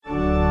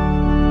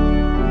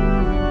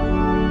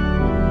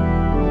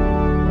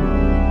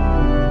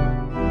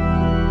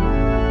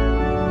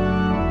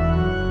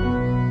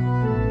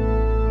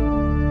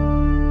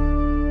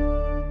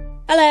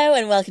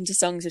and welcome to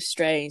Songs of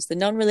Strays, the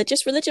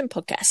non-religious religion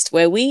podcast,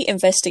 where we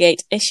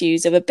investigate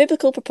issues of a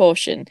biblical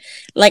proportion,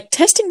 like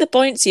testing the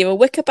buoyancy of a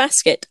wicker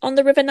basket on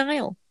the River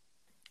Nile.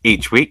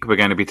 Each week, we're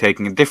going to be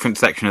taking a different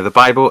section of the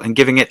Bible and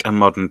giving it a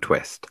modern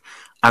twist.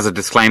 As a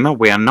disclaimer,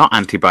 we are not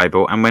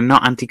anti-Bible and we're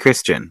not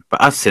anti-Christian,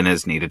 but us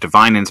sinners need a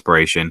divine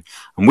inspiration,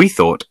 and we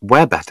thought,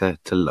 where better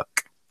to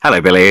look?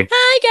 Hello, Billy.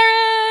 Hi,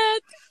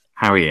 Gareth!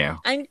 How are you?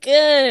 I'm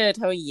good.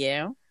 How are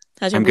you?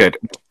 How's your I'm week? good.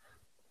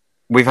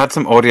 We've had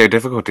some audio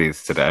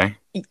difficulties today.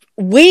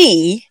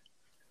 We?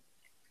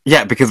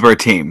 Yeah, because we're a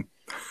team.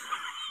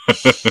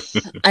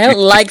 I don't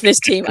like this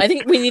team. I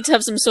think we need to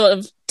have some sort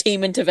of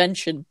team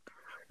intervention.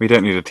 We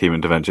don't need a team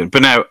intervention.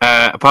 But no,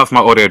 apart from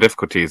our audio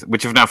difficulties,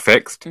 which have now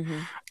fixed,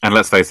 and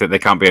let's face it, they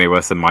can't be any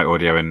worse than my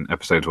audio in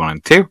episodes 1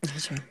 and 2.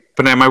 That's right.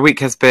 But no, my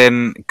week has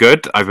been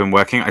good. I've been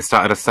working. I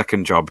started a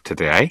second job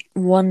today.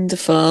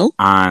 Wonderful.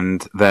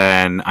 And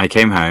then I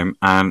came home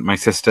and my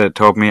sister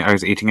told me I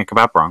was eating a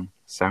kebab wrong.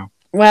 So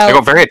Well, I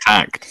got very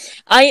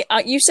attacked.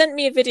 you sent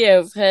me a video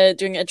of her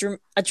doing a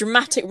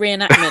dramatic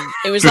reenactment.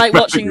 It was like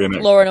watching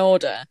Reenactment. Law and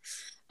Order.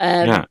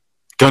 Yeah.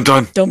 Dun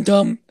dun. Dum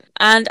dum.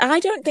 And I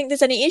don't think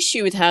there's any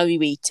issue with how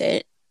you eat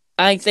it.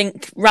 I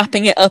think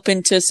wrapping it up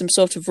into some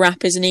sort of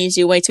wrap is an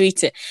easier way to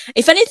eat it.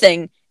 If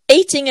anything,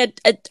 eating a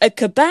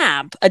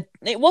kebab,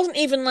 it wasn't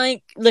even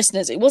like,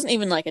 listeners, it wasn't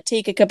even like a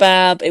tikka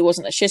kebab, it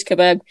wasn't a shish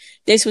kebab.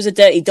 This was a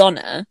dirty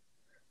doner.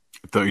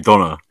 Dirty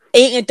doner.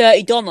 Eating a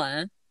dirty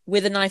doner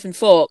with a knife and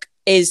fork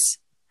is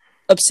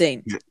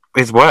obscene.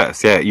 It's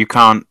worse, yeah. You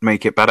can't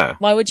make it better.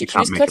 Why would you? She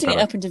can't was make cutting it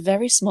better. up into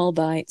very small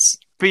bites.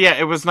 But yeah,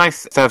 it was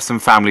nice to have some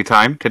family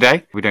time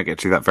today. We don't get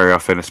to do that very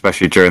often,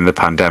 especially during the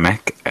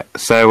pandemic.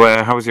 So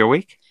how was your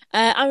week?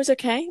 I was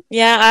okay.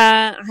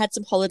 Yeah, I had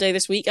some holiday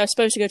this week. I was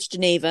supposed to go to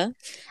Geneva.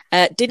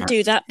 Didn't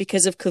do that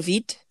because of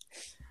COVID.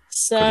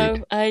 So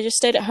COVID. I just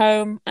stayed at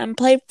home and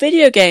played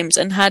video games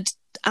and had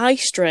eye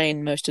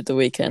strain most of the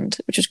weekend,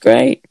 which was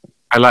great.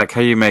 I like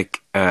how you make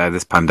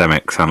this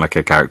pandemic sound like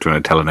a character in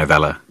a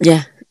telenovela.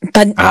 Yeah.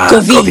 COVID.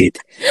 COVID.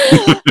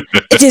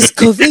 It is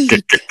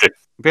COVID.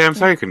 But yeah, I'm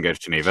sorry you couldn't go to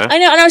Geneva. I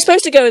know, and I was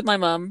supposed to go with my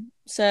mum.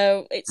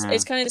 So it's Yeah.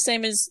 it's kind of the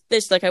same as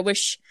this. Like, I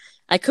wish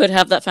I could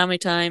have that family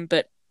time,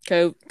 but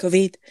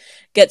COVID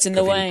gets in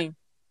the COVID. way.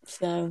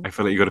 So, I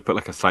feel like you got to put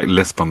like a slight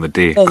lisp on the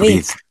D.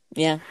 COVID.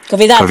 yeah.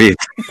 COVID that. COVID.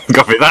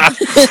 Copy that.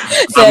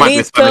 That might be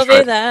Feliz Spanish,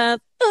 right? Navidad.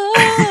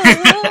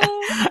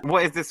 Oh.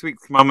 What is this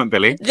week's commandment,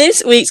 Billy?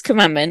 This week's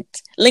commandment,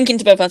 linking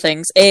to both our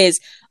things, is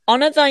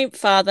honour thy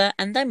father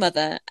and thy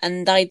mother,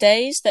 and thy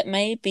days that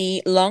may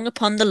be long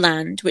upon the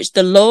land which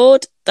the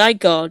Lord thy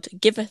God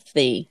giveth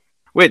thee.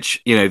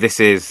 Which,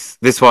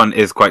 this one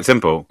is quite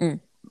simple. Mm.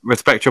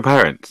 Respect your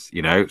parents,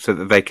 so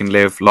that they can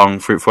live long,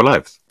 fruitful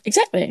lives.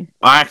 Exactly.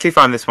 I actually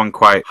found this one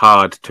quite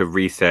hard to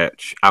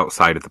research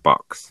outside of the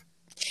box.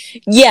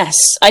 Yes,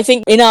 I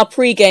think in our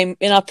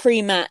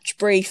pre-match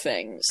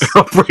briefings,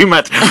 Pretty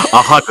much a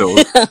huddle.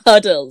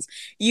 huddles,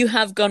 you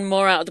have gone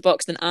more out of the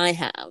box than I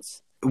have.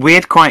 We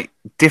had quite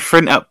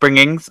different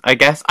upbringings, I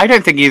guess. I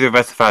don't think either of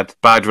us have had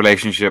bad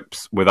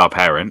relationships with our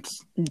parents,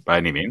 by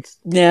any means.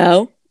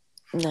 No.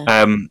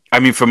 I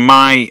mean, from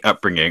my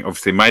upbringing,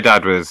 obviously my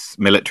dad was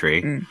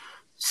military,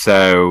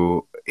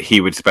 so he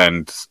would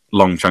spend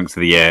long chunks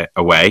of the year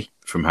away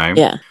from home.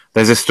 Yeah.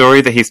 There's a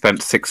story that he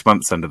spent 6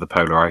 months under the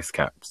polar ice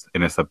caps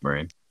in a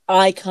submarine.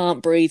 I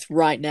can't breathe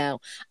right now.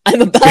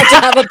 I'm about to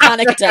have a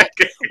panic attack.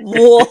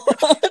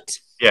 What?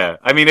 Yeah,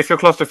 I mean, if you're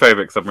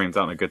claustrophobic, submarines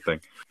aren't a good thing.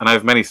 And I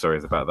have many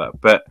stories about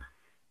that. But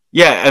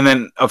yeah, and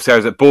then obviously I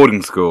was at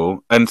boarding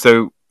school. And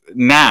so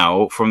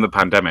now, from the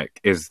pandemic,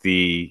 is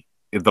the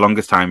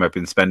longest time I've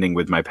been spending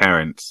with my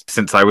parents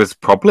since I was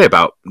probably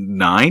about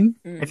 9,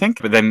 I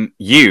think. But then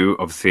you,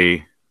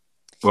 obviously,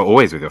 were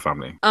always with your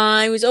family.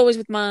 I was always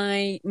with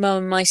my mum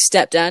and my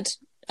stepdad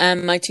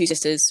and my 2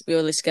 sisters. We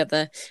all lived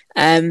together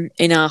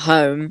in our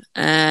home.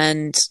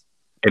 And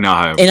In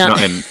our home, In our-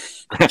 not in...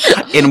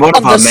 in one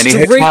On of our the many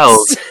streets.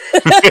 hotels.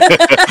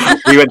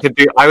 We went to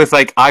do... I was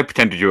like, I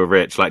pretended you were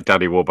rich, like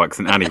Daddy Warbucks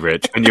and Annie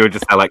Rich. And you were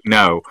just like,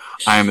 no,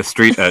 I am a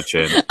street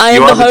urchin. I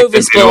am You the are Hovis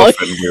Disney boy.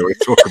 orphan we always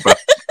talk about.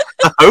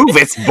 The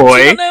Hovis I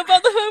boy? don't know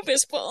about the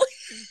Hovis boy.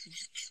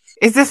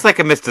 Is this like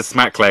a Mr.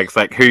 Smacklegs,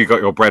 like who you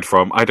got your bread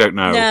from? I don't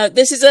know. No,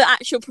 this is an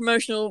actual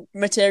promotional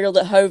material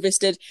that Hovis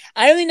did.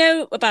 I only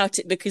know about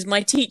it because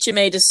my teacher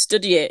made us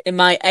study it in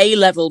my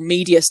A-level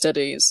media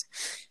studies.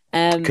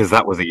 Because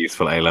that was a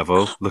useful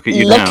A-level. Look at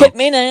you Look now. at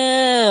me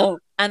now.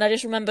 And I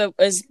just remember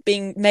us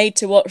being made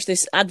to watch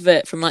this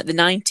advert from like the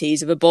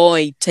 90s of a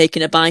boy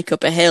taking a bike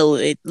up a hill.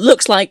 It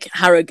looks like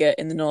Harrogate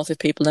in the north, if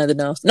people know the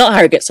north. Not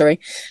Harrogate, sorry.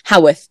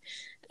 Haworth.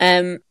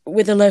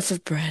 With a loaf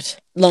of bread.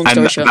 Long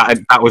story And short.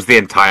 that was the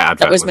entire advert,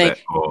 That was me.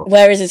 it? Or...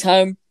 Where is his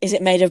home? Is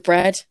it made of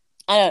bread?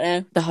 I don't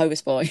know. The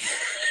Hovis boy.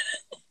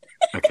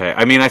 Okay,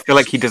 I mean, I feel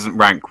like he doesn't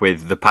rank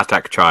with the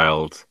Patak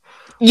Child.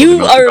 You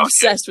the are Naughty Dog.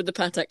 obsessed with the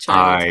Patak child.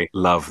 I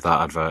love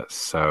that advert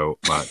so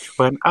much.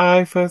 When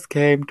I first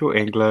came to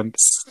England.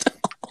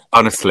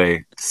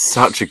 Honestly,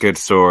 such a good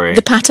story.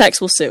 The Pataks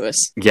will sue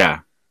us. Yeah.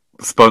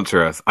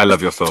 sponsor us. I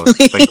love your sauce.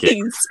 Thank you.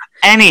 Please.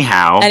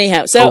 Anyhow,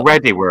 So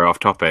already we're off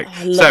topic.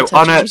 I love So, Italian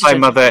honour thy tradition.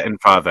 mother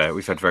and father.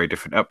 We've had very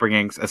different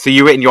upbringings. So,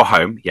 you were in your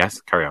home.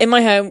 Yes, carry on. In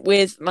my home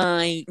with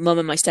my mum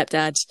and my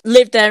stepdad.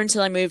 Lived there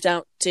until I moved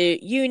out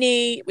to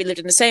uni. We lived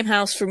in the same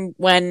house from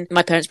when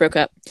my parents broke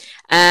up.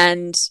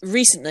 And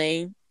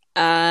recently,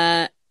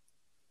 I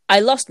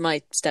lost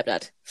my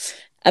stepdad.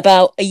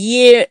 About a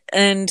year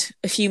and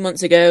a few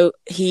months ago,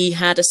 he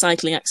had a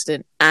cycling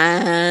accident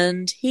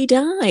and he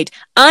died.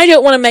 I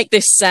don't want to make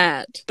this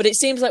sad, but it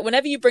seems like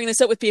whenever you bring this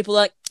up with people,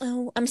 like,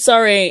 oh, I'm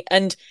sorry.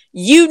 And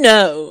you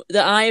know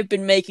that I have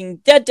been making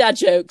dead dad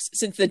jokes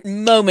since the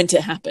moment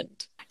it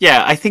happened.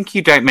 Yeah, I think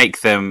you don't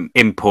make them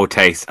in poor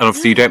taste. And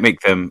obviously, you don't make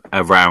them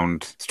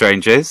around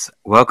strangers.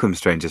 Welcome,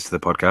 strangers, to the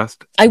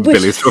podcast. I wish.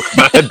 Billy's talking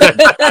about a dead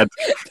dad.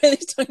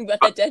 Billy's talking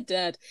about a dead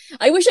dad.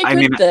 I wish I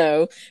could,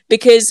 though,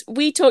 because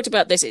we talked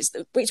about this.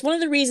 It's one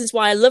of the reasons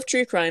why I love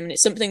true crime, and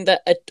it's something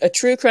that a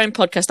true crime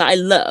podcast that I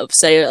love,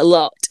 say a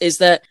lot, is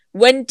that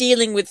when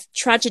dealing with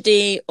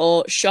tragedy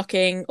or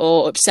shocking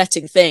or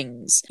upsetting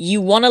things, you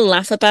want to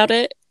laugh about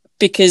it.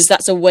 Because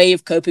that's a way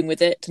of coping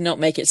with it, to not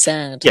make it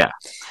sad. Yeah.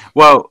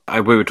 Well,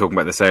 we were talking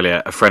about this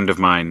earlier. A friend of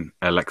mine,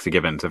 Lexi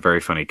Gibbons, a very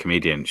funny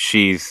comedian,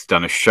 she's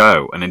done a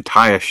show, an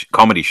entire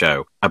comedy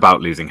show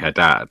about losing her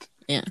dad.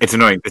 Yeah. It's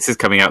annoying. This is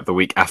coming out the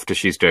week after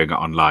she's doing it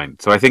online.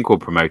 So I think we'll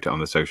promote it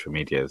on the social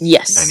medias.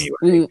 Yes.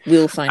 Anyway.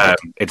 We'll find it.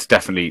 It's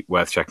definitely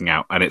worth checking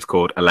out. And it's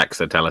called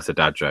Alexa, Tell Us a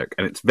Dad Joke.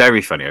 And it's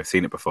very funny. I've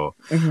seen it before.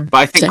 Mm-hmm. But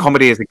I think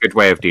comedy is a good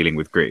way of dealing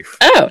with grief.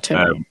 Oh,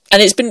 totally.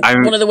 And it's been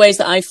one of the ways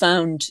that I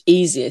found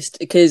easiest,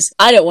 because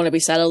I don't want to be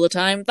sad all the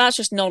time. That's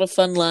just not a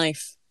fun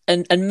life.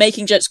 And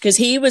making jokes, because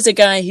he was a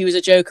guy who was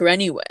a joker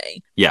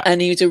anyway. Yeah.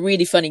 And he was a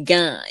really funny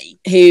guy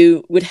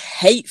who would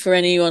hate for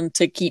anyone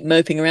to keep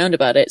moping around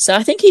about it. So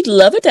I think he'd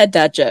love a dead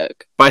dad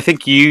joke. But I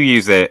think you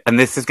use it, and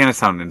this is going to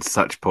sound in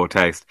such poor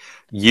taste,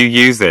 you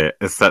use it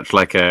as such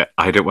like a,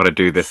 I don't want to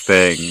do this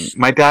thing.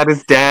 My dad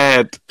is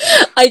dead.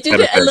 I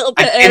did it a little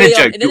bit in early a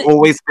joke. on. You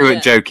always do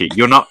it jokey.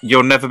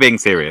 You're never being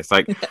serious.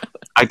 Like, no.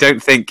 I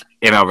don't think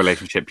in our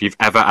relationship you've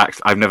ever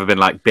I've never been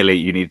like, Billy,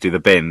 you need to do the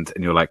bins,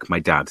 and you're like, my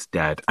dad's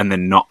dead, and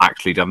then not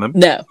actually done them.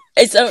 No.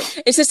 It's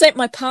the same.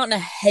 My partner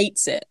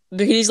hates it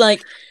because he's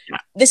like,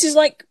 this is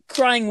like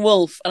crying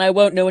wolf, and I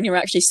won't know when you're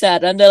actually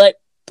sad. And they're like,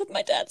 but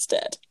my dad's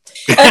dead.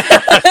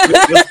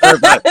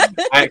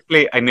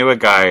 I knew a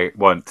guy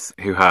once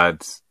who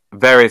had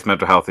various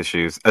mental health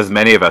issues, as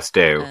many of us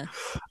do. Yeah.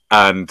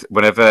 And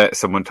whenever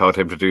someone told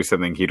him to do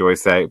something, he'd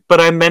always say,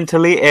 but I'm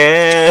mentally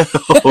ill,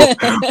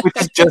 which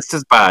is just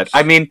as bad.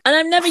 I mean, and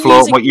I'm never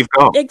using what you've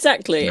got.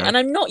 Exactly. Yeah. And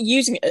I'm not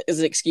using it as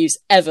an excuse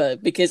ever,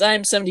 because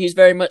I'm somebody who's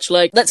very much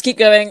like, let's keep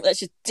going. Let's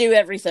just do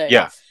everything.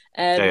 Yeah.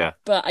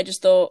 But I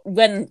just thought,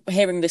 when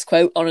hearing this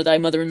quote, honour thy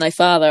mother and thy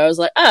father, I was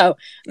like, oh,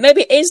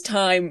 maybe it is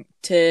time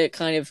to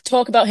kind of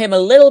talk about him a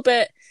little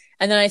bit.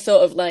 And then I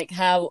thought of like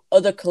how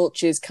other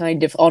cultures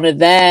kind of honour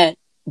their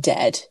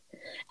dead.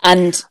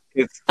 And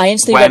I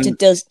instantly went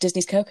to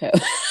Disney's Coco.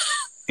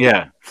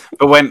 Yeah.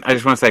 But when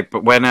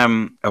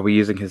are we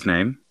using his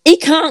name? He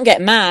can't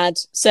get mad,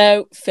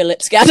 so Philip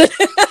Scad.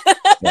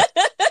 Yeah.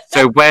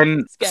 So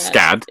when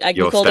Scad,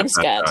 you called him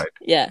Scad. Died,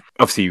 yeah.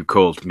 Obviously you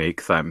called me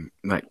because I'm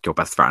like your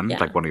best friend,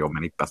 like one of your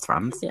many best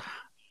friends. Yeah.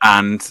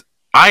 And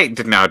I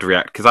didn't know how to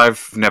react because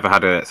I've never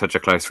had such a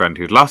close friend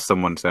who'd lost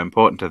someone so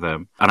important to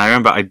them. And I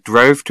remember I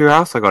drove to your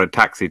house. I got a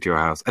taxi to your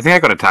house. I think I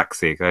got a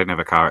taxi because I didn't have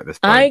a car at this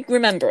point. I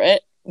remember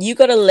it. You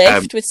got a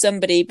lift with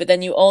somebody, but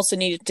then you also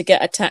needed to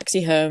get a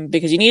taxi home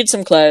because you needed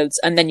some clothes,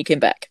 and then you came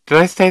back. Did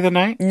I stay the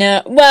night?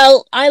 No.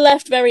 Well, I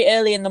left very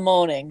early in the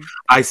morning.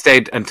 I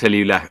stayed until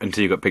you left,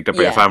 until you got picked up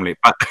by your family.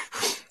 But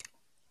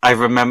I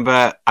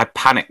remember I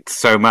panicked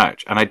so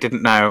much, and I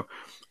didn't know.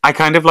 I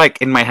kind of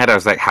like, in my head, I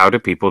was like, how do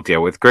people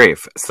deal with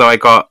grief? So I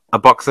got a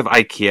box of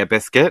IKEA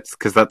biscuits,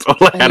 because that's all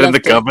I had in the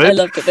cupboard. I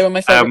loved it. They were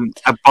my favourite.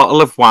 A bottle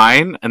of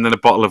wine, and then a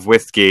bottle of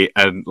whiskey,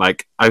 and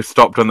like, I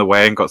stopped on the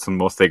way and got some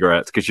more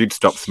cigarettes, because you'd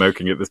stopped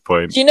smoking at this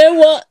point. Do you know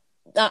what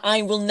that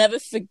I will never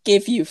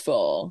forgive you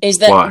for? Is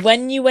that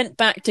when you went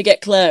back to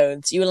get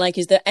clothes, you were like,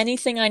 is there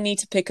anything I need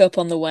to pick up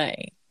on the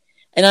way?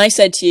 And I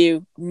said to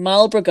you,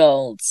 Marlboro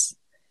Golds.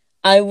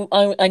 I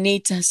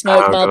need to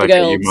smoke Marlboro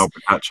Golds.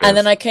 And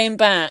then I came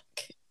back.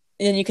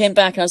 And then you came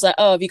back and I was like,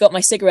 oh, have you got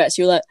my cigarettes?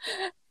 You were like,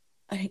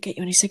 I didn't get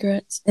you any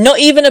cigarettes. Not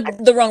even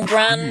the wrong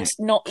brand.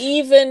 Not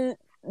even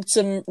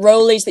some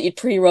rollies that you'd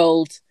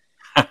pre-rolled.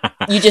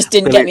 You just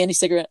didn't get me any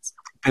cigarettes.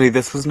 Billy,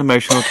 this was an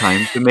emotional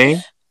time for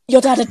me.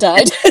 Your dad had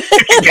died.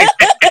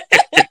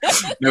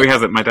 No, he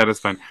hasn't. My dad is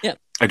fine. Yeah.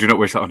 I do not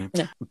wish that on him.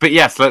 No. But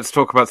yes, let's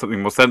talk about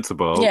something more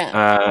sensible.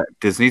 Yeah.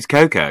 Disney's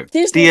Coco.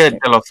 Dia de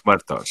los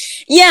Muertos.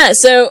 Yeah,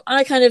 so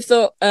I kind of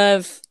thought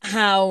of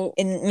how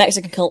in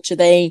Mexican culture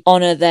they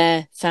honour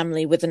their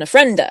family with an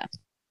ofrenda.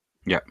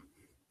 Yeah.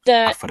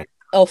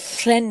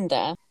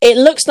 Ofrenda. It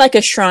looks like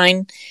a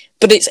shrine,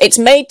 but it's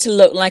made to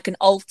look like an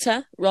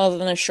altar rather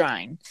than a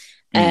shrine.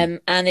 And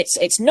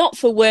it's not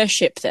for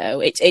worship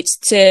though. It's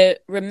to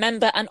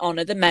remember and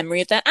honour the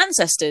memory of their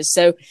ancestors.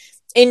 So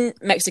in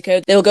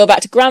Mexico, they will go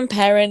back to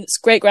grandparents,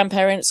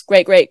 great-grandparents,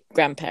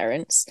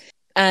 great-great-grandparents.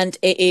 And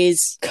it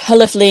is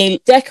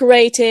colourfully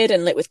decorated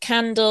and lit with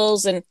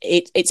candles. And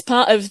it's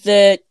part of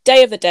the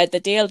Day of the Dead, the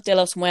Dia de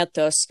los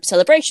Muertos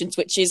celebrations,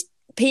 which is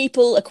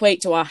people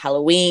equate to our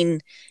Halloween,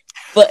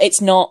 but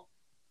it's not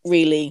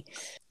really.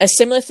 A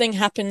similar thing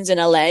happens in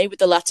LA with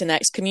the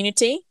Latinx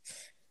community,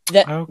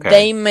 that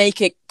they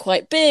make it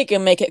quite big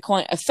and make it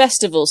quite a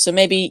festival. So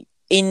maybe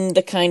in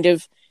the kind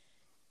of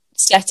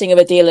setting of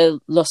a Dia de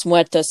los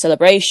Muertos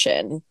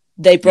celebration,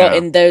 they brought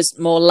in those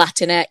more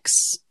Latinx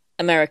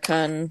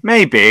American.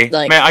 Maybe.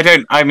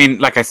 I mean,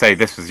 like I say,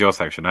 this was your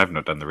section. I've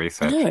not done the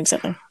research. No,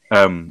 exactly.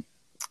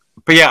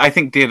 But yeah, I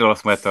think Dia de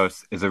los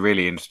Muertos is a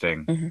really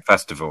interesting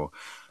festival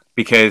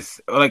because,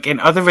 like,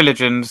 in other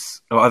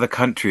religions or other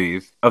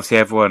countries, obviously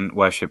everyone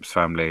worships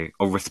family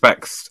or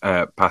respects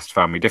past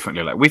family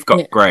differently. Like, we've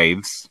got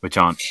graves, which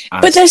aren't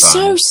as But they're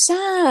fun. so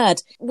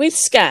sad. With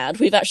Scad,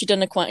 we've actually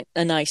done quite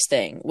a nice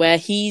thing where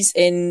he's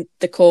in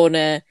the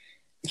corner.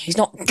 He's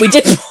not. We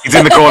did. He's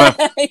in the corner.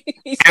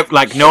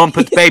 Like, no one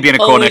puts baby in a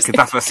corner because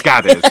that's what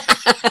Scad is.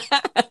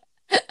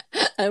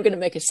 I'm going to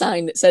make a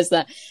sign that says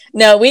that.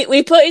 No,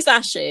 we put his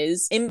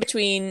ashes in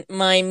between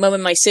my mum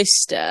and my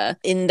sister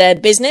in their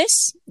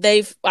business.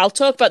 I'll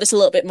talk about this a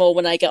little bit more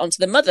when I get onto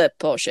the mother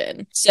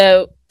portion.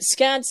 So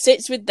Scad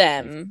sits with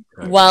them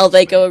while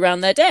they go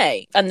around their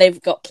day. And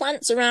they've got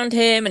plants around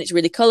him and it's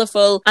really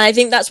colourful. And I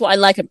think that's what I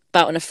like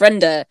about an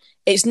ofrenda.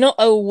 It's not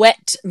a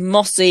wet,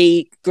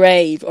 mossy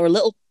grave or a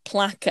little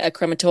plaque at a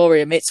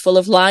crematorium. It's full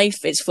of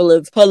life, it's full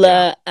of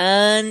colour,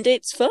 and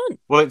it's fun.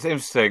 Well, it's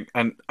interesting.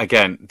 And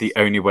again, the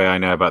only way I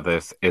know about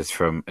this is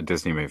from a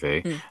Disney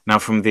movie. Now,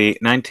 from the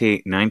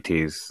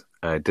 1990s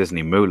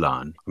Disney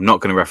Mulan, I'm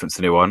not going to reference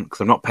the new one because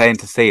I'm not paying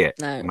to see it.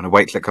 No. I'm going to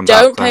wait till it comes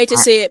out. Don't pay to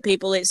see it,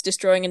 people. It's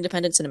destroying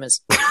independent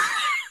cinemas.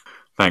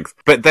 Thanks.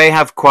 But they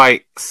have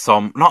quite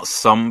not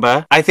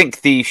somber. I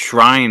think the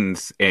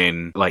shrines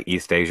in like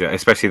East Asia,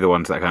 especially the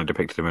ones that kind of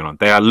depicted in Mulan,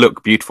 they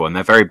look beautiful and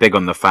they're very big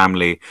on the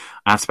family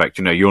aspect.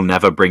 You know, you'll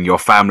never bring your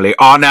family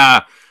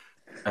honor,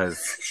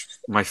 as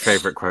my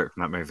favourite quote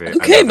from that movie.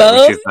 Okay,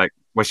 Mom.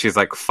 Where she's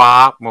like,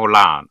 Fa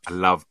Mulan. I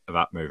love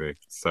that movie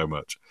so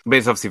much. But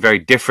it's obviously very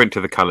different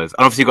to the colours.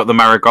 And obviously you've got the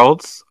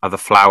marigolds are the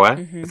flower.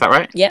 Is that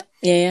right?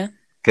 Yeah.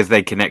 Because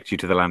they connect you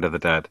to the land of the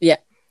dead. Yeah.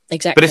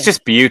 Exactly. But it's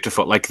just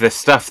beautiful. Like, the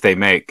stuff they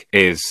make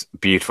is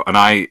beautiful. And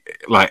I,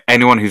 like,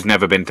 anyone who's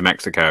never been to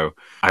Mexico,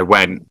 I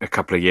went a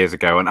couple of years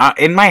ago, and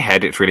in my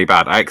head, it's really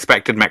bad. I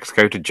expected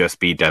Mexico to just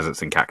be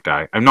deserts and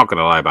cacti. I'm not going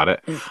to lie about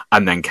it.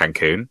 And then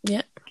Cancun.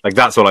 Yeah. Like,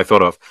 that's all I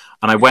thought of.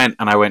 And I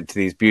went to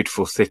these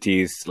beautiful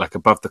cities, like,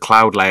 above the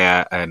cloud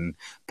layer and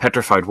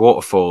petrified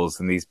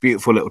waterfalls and these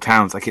beautiful little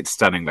towns. Like, it's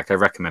stunning. Like, I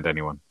recommend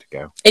anyone to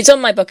go. It's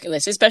on my bucket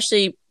list,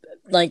 especially,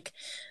 like,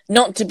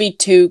 not to be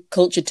too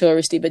culture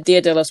touristy, but Dia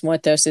de los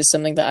Muertos is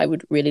something that I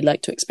would really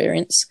like to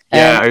experience.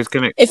 Yeah,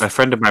 a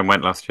friend of mine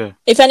went last year.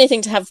 If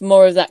anything, to have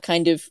more of that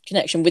kind of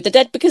connection with the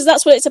dead, because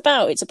that's what it's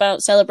about. It's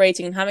about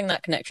celebrating and having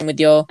that connection with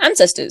your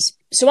ancestors.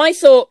 So I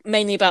thought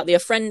mainly about the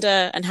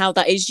ofrenda and how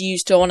that is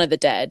used to honour the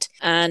dead.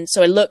 And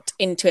so I looked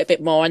into it a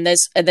bit more, and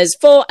there's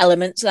 4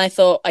 elements, and I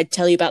thought I'd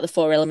tell you about the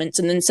 4 elements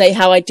and then say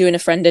how I do an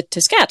ofrenda to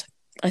Scad.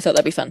 I thought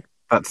that'd be fun.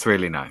 That's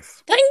really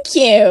nice. Thank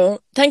you.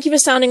 Thank you for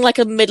sounding like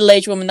a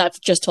middle-aged woman that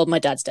I've just told my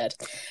dad's dead.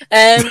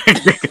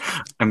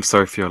 I'm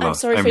sorry for your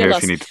loss. I'm here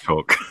if you need to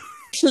talk.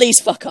 Please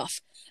fuck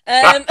off.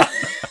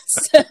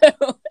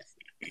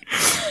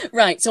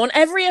 Right, so on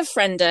every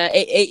ofrenda,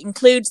 it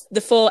includes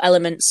the 4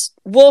 elements: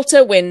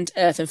 water, wind,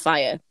 earth, and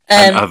fire.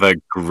 And other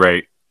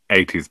great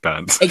 80s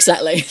bands.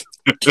 Exactly.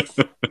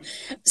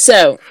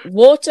 So,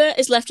 water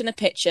is left in a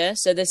pitcher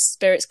so the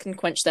spirits can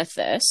quench their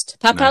thirst.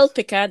 Papel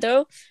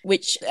picado,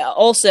 which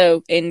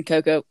also in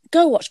Coco,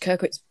 go watch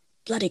Coco, it's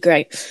bloody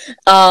great,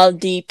 are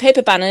the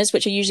paper banners,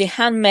 which are usually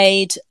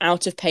handmade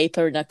out of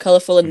paper and are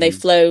colourful, and they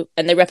flow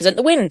and they represent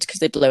the wind because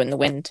they blow in the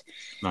wind.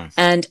 Nice.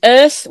 And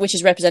earth, which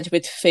is represented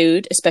with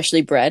food,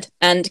 especially bread,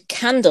 and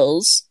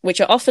candles, which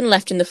are often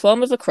left in the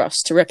form of a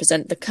cross to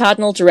represent the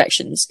cardinal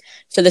directions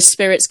so the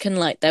spirits can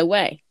light their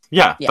way.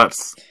 Yeah,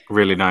 that's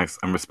really nice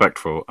and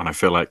respectful, and I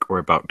feel like we're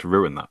about to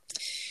ruin that.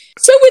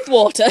 So with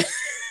water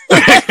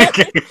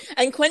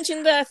and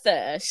quenching their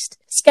thirst,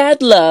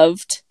 Scad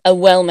loved a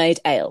well-made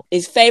ale.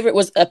 His favourite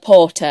was a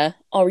porter,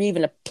 or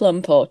even a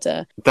plum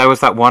porter. There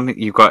was that one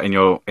you got in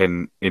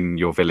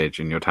your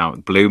village, in your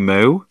town, Blue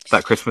Moo,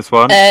 that Christmas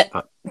one?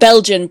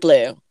 Belgian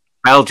Blue.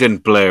 Belgian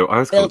Blue. I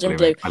was called Belgian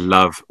Blue. I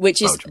love which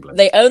Belgian is Blue.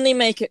 They only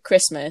make at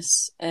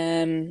Christmas.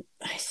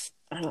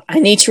 I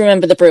need to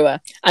remember the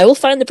brewer. I will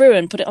find the brewer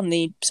and put it on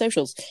the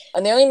socials.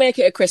 And they only make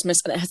it at Christmas,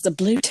 and it has the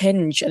blue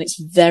tinge, and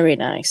it's very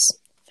nice.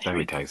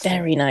 Very tasty.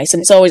 Very nice, and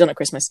it's always on at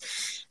Christmas.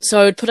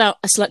 So I would put out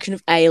a selection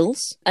of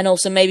ales, and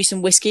also maybe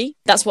some whiskey.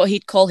 That's what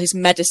he'd call his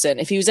medicine.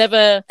 If he was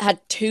ever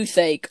had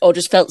toothache or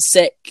just felt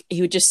sick,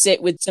 he would just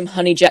sit with some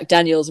honey Jack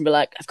Daniels and be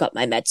like, I've got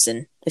my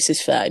medicine. This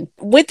is fine.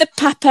 With the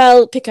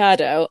Papel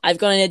Picado, I've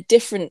gone in a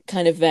different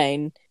kind of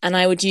vein, and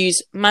I would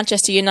use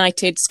Manchester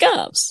United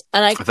scarves.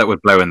 And that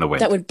would blow in the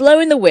wind. That would blow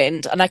in the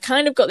wind, and I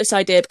kind of got this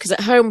idea because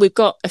at home we've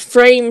got a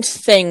framed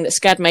thing that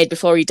Scad made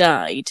before he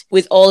died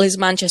with all his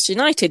Manchester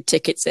United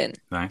tickets in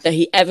that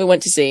he ever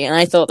went to see, and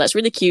I thought that's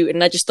really cute,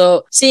 and I just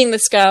thought seeing the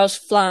scarves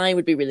fly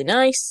would be really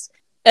nice.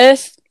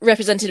 Earth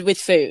represented with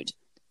food.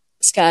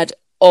 Scad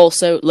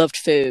also loved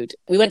food.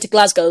 We went to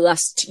Glasgow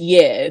last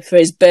year for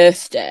his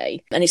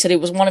birthday, and he said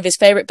it was one of his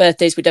favourite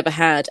birthdays we'd ever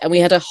had, and we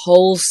had a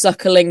whole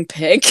suckling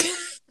pig.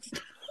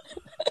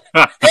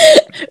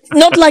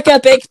 Not like a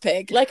big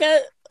pig, like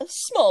a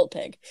small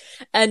pig.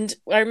 And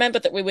I remember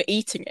that we were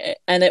eating it,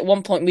 and at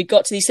one point we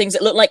got to these things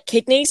that looked like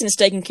kidneys in a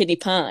steak and kidney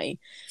pie,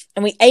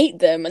 and we ate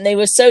them, and they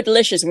were so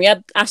delicious, and we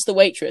had asked the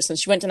waitress, and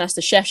she went and asked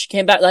the chef. She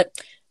came back like,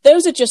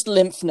 those are just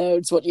lymph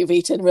nodes, what you've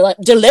eaten. We're like,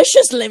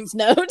 delicious lymph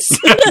nodes.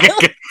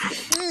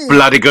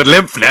 Bloody good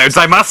lymph nodes,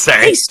 I must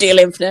say. Tasty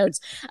lymph nodes.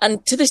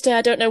 And to this day,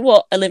 I don't know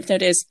what a lymph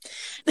node is.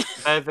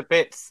 The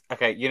bits,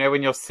 okay, you know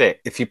when you're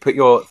sick, if you put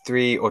your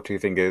 3 or 2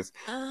 fingers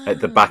at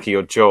the back of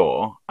your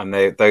jaw, and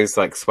those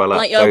like swell up,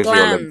 like your those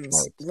glands. are your lymph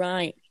nodes.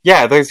 Right.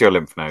 Yeah, those are your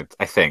lymph nodes,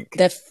 I think.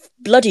 They're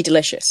bloody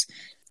delicious.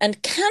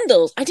 And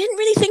candles, I didn't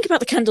really think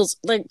about the candles.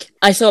 Like,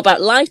 I thought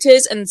about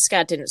lighters, and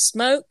Scad didn't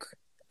smoke.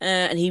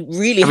 And he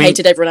really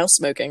hated everyone else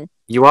smoking.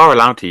 You are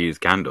allowed to use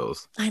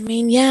candles. I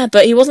mean, yeah,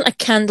 but he wasn't a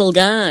candle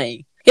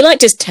guy. He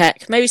liked his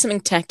tech, maybe something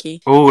techy.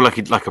 Oh, like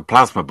a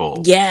plasma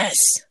ball. Yes.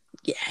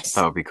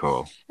 That would be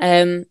cool.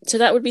 So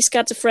that would be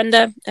Scad's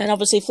Ofrenda, and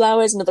obviously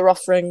flowers and other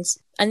offerings.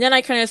 And then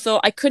I kind of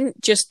thought I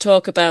couldn't just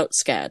talk about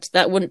Scad.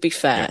 That wouldn't be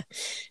fair. Yeah.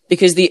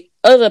 Because the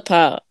other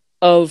part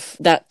of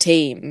that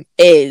team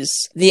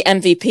is the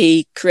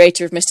MVP,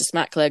 creator of Mr.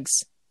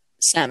 Smacklegs,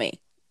 Sammy.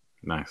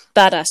 Nice.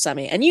 Badass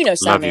Sammy. And you know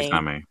Sammy. Love you,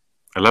 Sammy.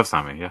 I love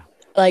Sammy, yeah.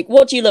 Like,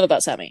 what do you love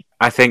about Sammy?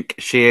 I think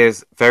she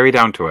is very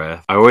down to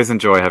earth. I always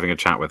enjoy having a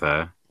chat with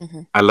her.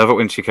 Mm-hmm. I love it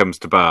when she comes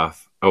to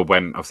Bath, or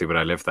when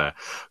I live there.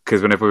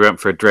 Because whenever we went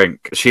for a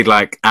drink, she'd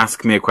like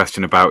ask me a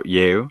question about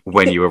you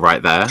when you were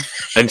right there.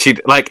 And she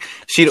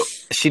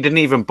didn't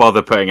even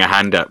bother putting her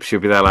hand up.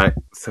 She'd be there like,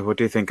 so what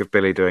do you think of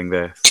Billy doing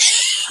this?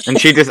 And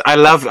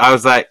I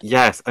was like,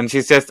 yes. And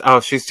she's just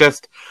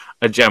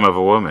a gem of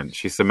a woman.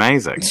 She's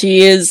amazing.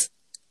 She is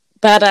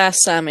badass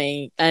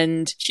Sammy,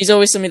 and she's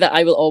always somebody that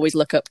I will always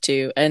look up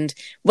to. And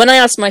when I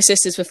asked my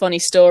sisters for funny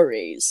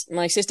stories,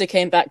 my sister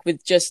came back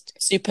with just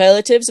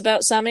superlatives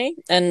about Sammy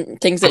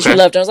and things that she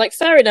loved. I was like,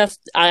 fair enough.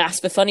 I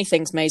asked for funny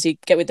things, Maisie.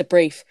 Get with the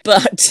brief.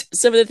 But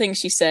some of the things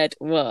she said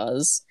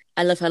was,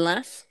 I love her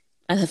laugh.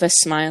 I love her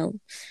smile.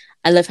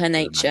 I love her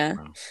nature.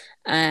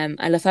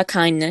 I love her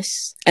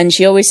kindness. And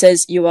she always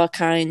says, you are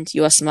kind,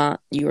 you are smart,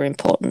 you are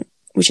important,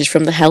 which is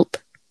from The Help.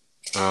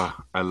 Oh,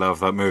 I love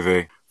that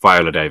movie.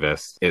 Viola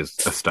Davis is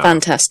a star.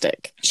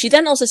 Fantastic. She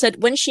then also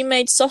said, when she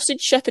made sausage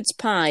shepherd's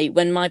pie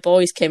when my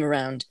boys came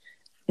around,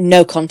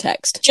 no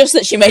context. Just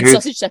that she made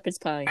sausage shepherd's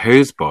pie.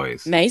 Whose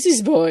boys?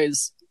 Maisie's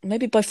boys.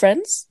 Maybe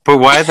boyfriends? But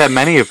why are there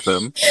many of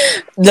them?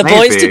 The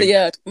boys to the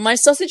yard. My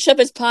sausage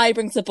shepherd's pie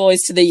brings the boys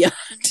to the yard.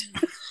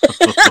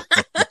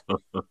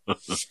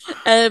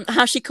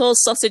 How she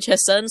calls Sausage her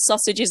son.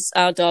 Sausage is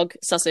our dog,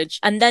 Sausage.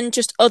 And then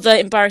just other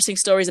embarrassing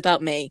stories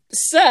about me.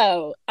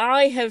 So,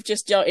 I have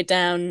just jotted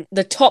down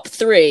the top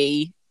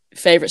 3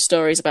 favourite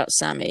stories about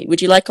Sammy.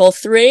 Would you like all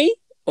 3?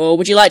 Or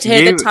would you like to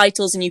hear the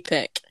titles and you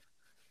pick?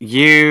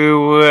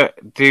 You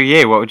do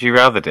you. What would you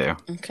rather do?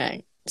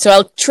 Okay. So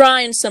I'll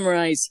try and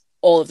summarise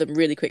all of them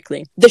really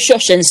quickly. The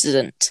shush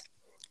incident.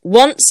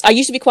 Once, I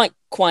used to be quite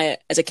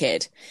quiet as a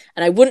kid,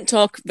 and I wouldn't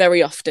talk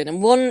very often.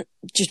 And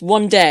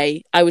one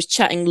day, I was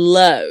chatting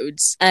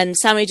loads, and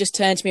Sammy just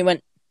turned to me and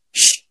went,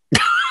 shh.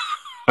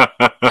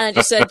 And I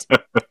just said,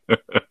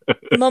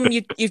 Mum,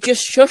 you've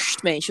just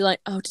shushed me. She was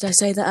like, oh, did I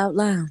say that out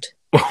loud?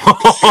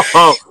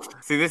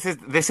 See,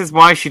 this is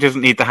why she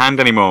doesn't need the hand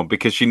anymore,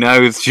 because she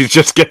knows she's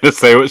just going to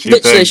say what she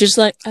thinks. Literally, she's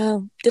like,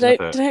 oh, did I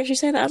actually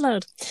say that out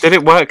loud? Did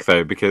it work,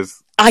 though?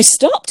 Because I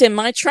stopped in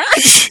my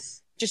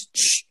tracks. Just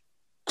shh.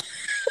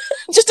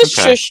 Just a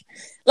shush.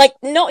 Like,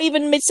 not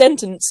even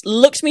mid-sentence.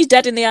 Looked me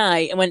dead in the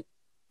eye and went,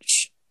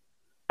 shh.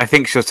 I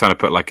think she was trying to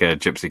put, like, a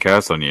gypsy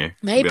curse on you.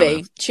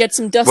 Maybe. She had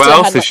some dust. What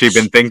else has she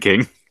been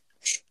thinking?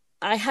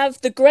 I have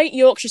the Great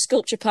Yorkshire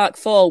Sculpture Park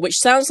Fall, which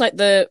sounds like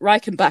the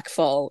Reichenbach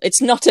Fall.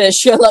 It's not a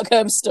Sherlock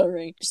Holmes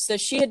story. So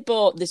she had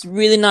bought this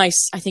really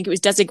nice, I think it was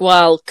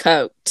Desigual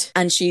coat,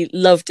 and she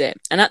loved it.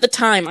 And at the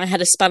time, I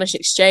had a Spanish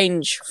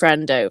exchange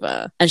friend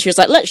over, and she was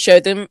like, let's show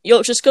them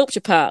Yorkshire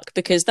Sculpture Park,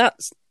 because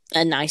that's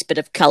a nice bit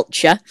of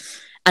culture.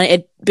 And it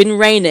had been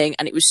raining,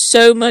 and it was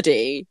so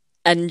muddy,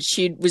 and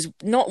she was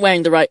not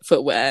wearing the right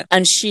footwear,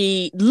 and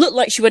she looked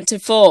like she went to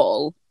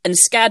fall. And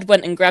Scad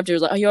went and grabbed her.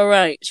 Was like, "Are you all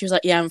right?" She was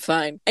like, "Yeah, I'm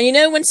fine." And you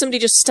know when somebody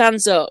just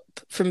stands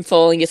up from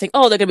falling, you think,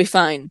 "Oh, they're gonna be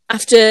fine."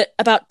 After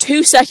about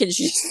 2 seconds,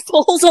 she just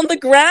falls on the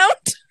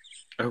ground.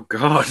 Oh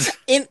God!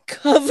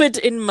 Covered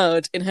in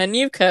mud in her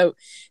new coat.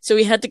 So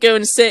we had to go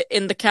and sit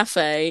in the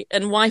cafe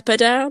and wipe her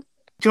down.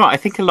 Do you know what? I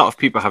think a lot of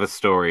people have a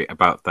story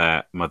about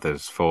their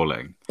mothers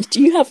falling.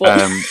 Do you have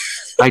one?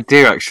 I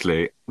do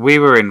actually. We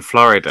were in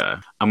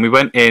Florida and we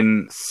went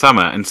in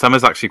summer, and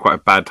summer's actually quite a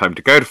bad time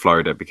to go to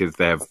Florida because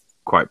they have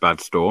quite bad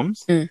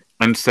storms. Mm.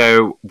 And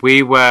so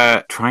we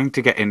were trying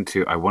to get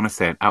into, I want to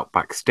say, an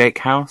Outback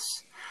Steakhouse.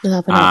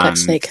 Love an Outback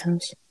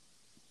Steakhouse.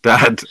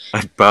 Dad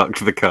had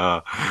parked the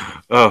car.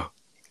 Oh,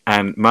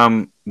 and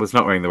Mum was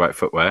not wearing the right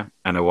footwear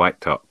and a white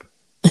top.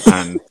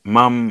 And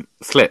Mum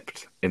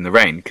slipped in the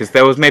rain because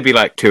there was maybe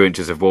like 2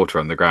 inches of water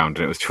on the ground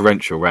and it was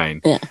torrential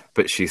rain. Yeah.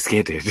 But she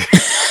skidded.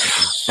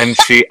 And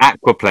she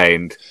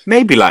aquaplaned,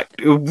 maybe like,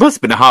 it must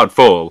have been a hard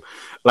fall,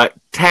 like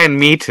 10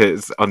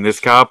 meters on this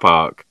car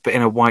park, but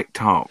in a white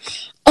top.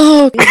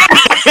 Oh.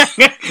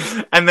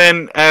 And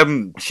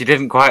then she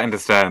didn't quite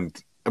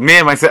understand.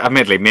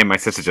 Admittedly, me and my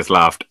sister just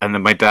laughed, and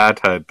then my dad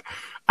had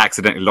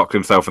accidentally locked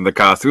himself in the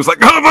car, so he was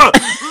like, "Oliver,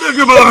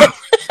 look,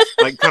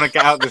 like trying to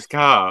get out this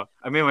car.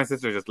 And me and my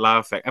sister were just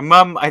laughing. And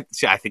Mum, I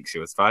think she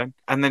was fine.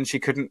 And then she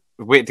couldn't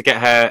wait to get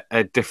her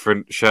a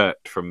different shirt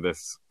from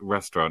this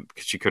restaurant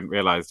because she couldn't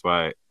realise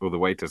why all the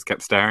waiters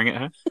kept staring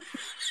at her.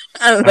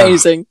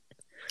 Amazing.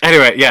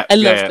 Anyway, yeah. I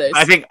love this.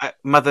 I think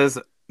mothers,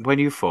 when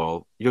you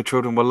fall, your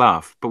children will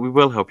laugh, but we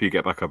will help you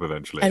get back up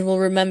eventually. And we'll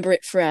remember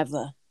it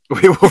forever.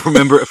 We will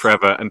remember it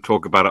forever and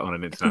talk about it on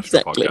an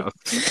international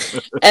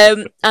podcast.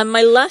 And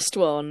my last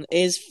one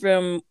is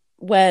from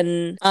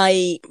when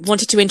I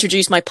wanted to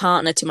introduce my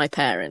partner to my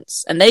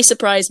parents. And they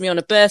surprised me on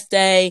a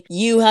birthday.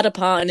 You had a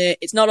part in it.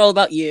 It's not all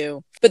about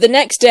you. But the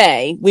next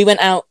day, we went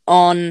out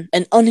on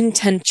an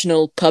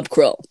unintentional pub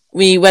crawl.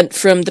 We went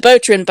from the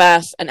Boater in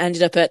Bath and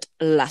ended up at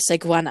Las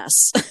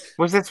Iguanas.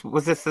 Was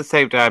this the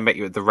same day I met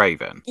you at the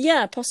Raven?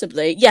 Yeah,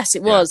 possibly. Yes,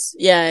 it was.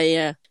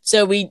 Yeah.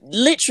 So we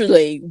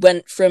literally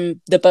went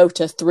from the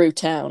Boater through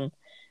town,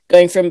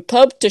 going from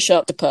pub to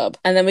shop to pub.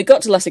 And then we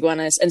got to Las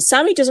Iguanas, and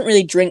Sammy doesn't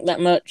really drink that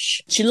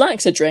much. She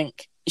likes a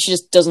drink. She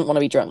just doesn't want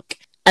to be drunk.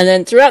 And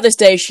then throughout this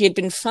day, she had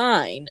been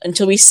fine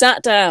until we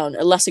sat down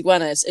at Las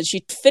Iguanas, and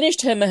she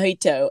finished her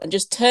mojito and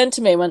just turned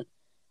to me and went,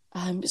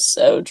 "I'm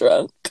so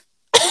drunk."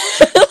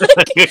 Similar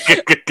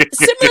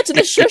to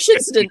the shush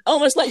incident,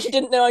 almost like she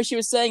didn't know how she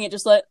was saying it,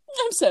 just like,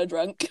 "I'm so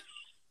drunk."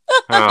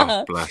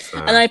 Oh, bless her.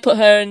 And I put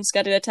her and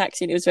Scad in a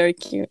taxi, and it was very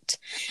cute.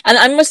 And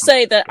I must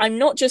say that I'm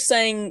not just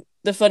saying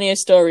the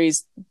funniest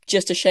stories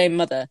just to shame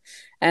Mother.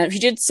 She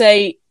did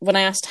say, when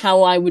I asked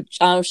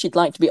how she'd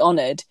like to be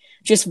honoured,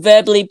 just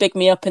verbally big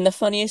me up in the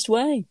funniest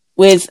way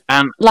with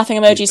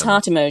laughing emojis,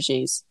 heart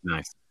emojis.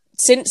 Nice.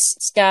 Since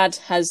Scad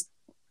has,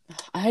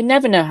 I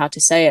never know how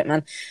to say it,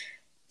 man.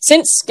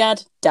 Since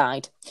Scad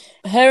died,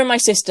 her and my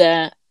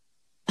sister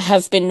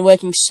have been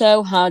working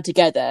so hard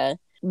together.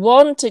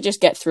 One, to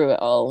just get through it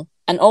all,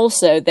 and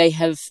also they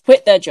have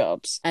quit their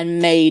jobs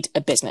and made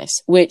a business,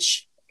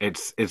 which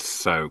it's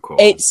so cool.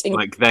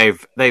 Like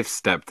they've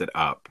stepped it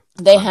up.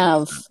 They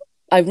have.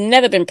 I've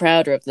never been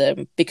prouder of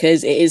them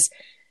because it is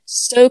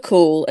so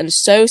cool and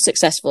so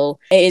successful.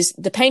 It is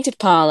the Painted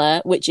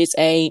Parlour, which is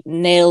a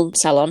nail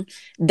salon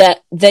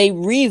that they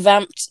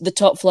revamped the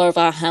top floor of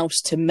our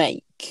house to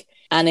make.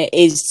 And it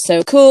is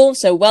so cool,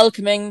 so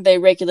welcoming. They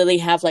regularly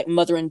have like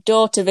mother and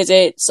daughter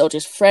visits or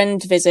just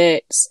friend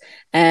visits.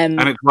 And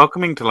it's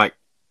welcoming to like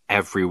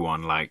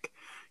everyone. Like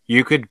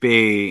you could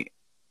be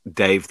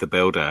Dave the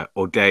Builder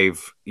or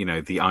Dave,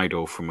 the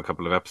idol from a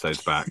couple of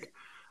episodes back.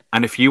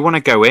 And if you want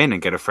to go in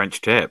and get a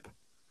French tip,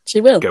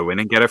 she will go in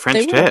and get a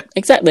French tip.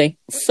 Exactly.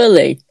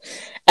 Fully.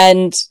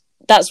 And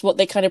that's what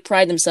they kind of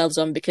pride themselves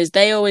on, because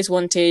they always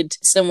wanted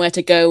somewhere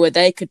to go where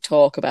they could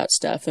talk about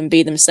stuff and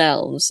be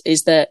themselves,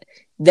 is that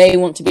they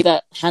want to be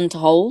that hand to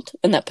hold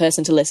and that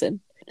person to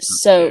listen.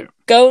 So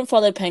go and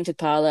follow Painted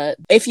Parlour.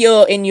 If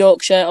you're in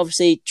Yorkshire,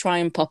 obviously try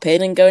and pop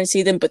in and go and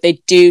see them, but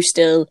they do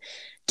still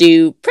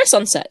do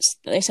press-on sets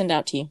that they send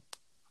out to you.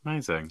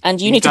 Amazing.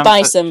 And you need to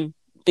buy some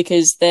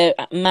because they're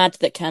mad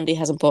that Candy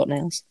hasn't bought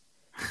nails.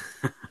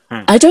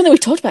 I don't think we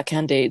talked about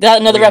Candy.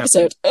 Another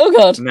episode. Oh,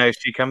 God. No,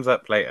 she comes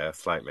up later,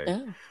 slightly.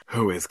 Oh.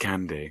 Who is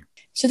Candy?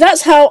 So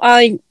that's how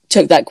I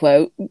took that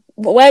quote.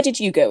 Where did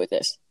you go with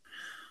this?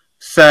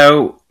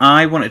 So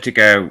I wanted to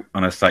go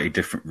on a slightly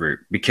different route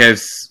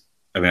because,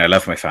 I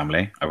love my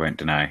family. I won't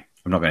deny.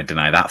 I'm not going to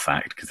deny that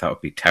fact because that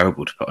would be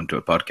terrible to put onto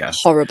a podcast.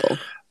 Horrible.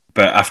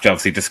 But after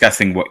obviously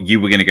discussing what you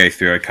were going to go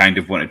through, I kind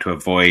of wanted to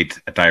avoid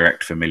a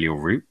direct familial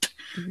route.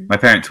 Mm-hmm. My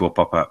parents will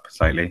pop up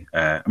slightly.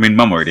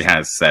 Mum already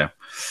has, so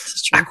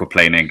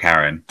aquaplaning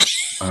Karen.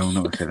 Oh,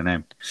 not going to say the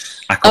name.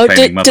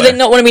 Aquaplaning Mother. Do they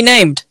not want to be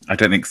named? I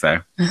don't think so.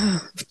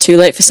 Too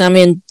late for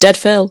Sammy and Dead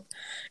Phil.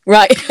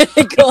 Right,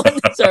 go on,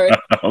 sorry.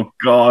 Oh,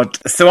 God.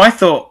 So I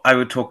thought I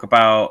would talk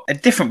about a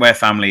different way of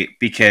family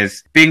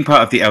because being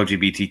part of the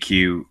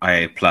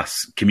LGBTQIA plus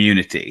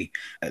community,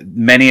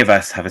 many of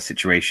us have a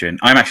situation.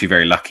 I'm actually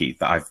very lucky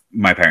that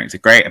my parents are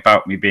great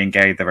about me being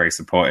gay. They're very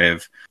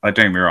supportive. Don't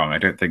get me wrong. I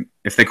don't think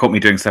if they caught me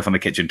doing stuff on the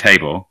kitchen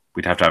table,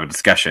 we'd have to have a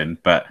discussion,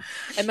 but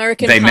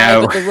American pie,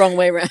 but the wrong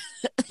way around.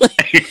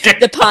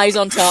 The pie's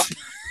on top.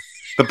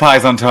 The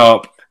pie's on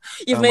top.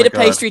 You've made a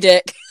pastry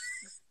dick.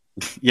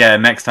 Yeah,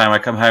 next time I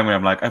come home and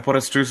I'm like, I bought a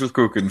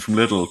Strudelskuchen from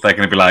Lidl, they're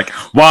going to be like,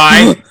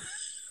 why?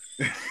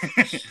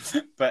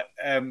 But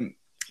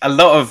a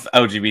lot of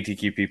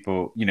LGBTQ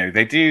people, you know,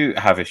 they do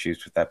have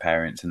issues with their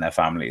parents and their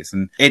families.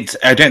 And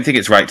I don't think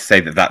it's right to say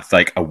that that's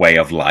like a way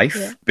of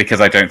life,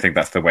 because I don't think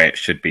that's the way it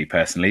should be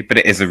personally, but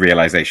it is a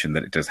realization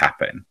that it does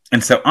happen.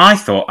 And so I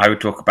thought I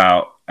would talk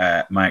about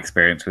my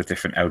experience with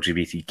different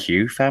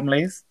LGBTQ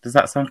families. Does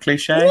that sound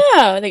cliche?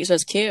 Yeah, I think it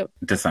sounds cute.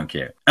 It does sound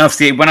cute.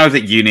 Obviously, when I was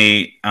at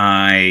uni,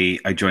 I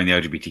joined the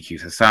LGBTQ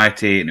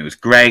Society, and it was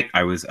great.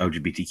 I was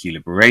LGBTQ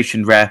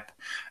Liberation Rep.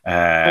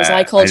 As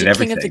I called you,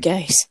 King of the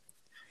Gays.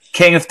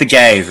 King of the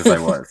Gays, as I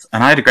was.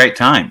 And I had a great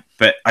time.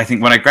 But I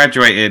think when I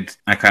graduated,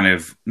 I kind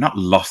of not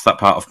lost that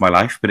part of my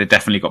life, but it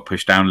definitely got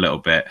pushed down a little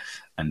bit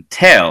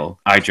until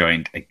I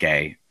joined a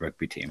gay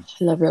rugby team.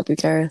 I love Rugby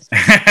Gareth.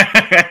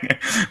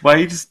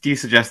 Why do you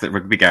suggest that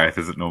Rugby Gareth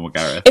isn't normal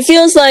Gareth? It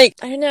feels like,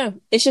 I don't know,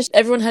 it's just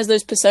everyone has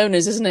those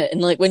personas, isn't it?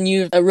 And like when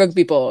you're a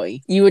rugby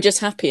boy, you were just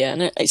happier,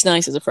 and it's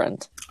nice as a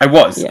friend. I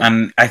was,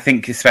 and I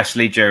think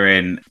especially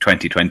during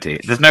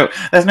 2020, there's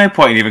no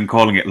point in even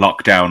calling it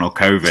lockdown or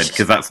COVID,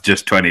 because that's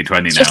just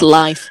 2020 it's now. Just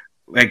life.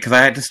 Because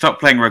I had to stop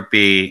playing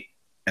rugby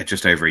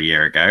just over a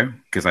year ago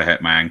because I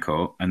hurt my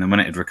ankle, and then when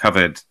it had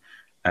recovered,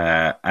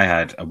 I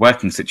had a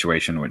working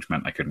situation, which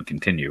meant I couldn't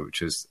continue, which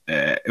was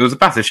it was a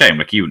massive shame.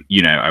 Like you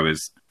know, I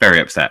was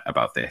very upset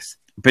about this.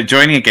 But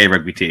joining a gay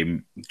rugby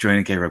team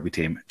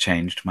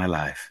changed my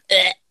life.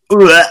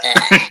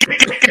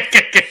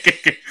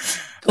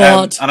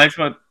 God. And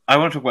I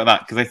want to talk about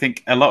that because I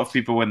think a lot of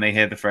people, when they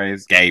hear the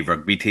phrase "gay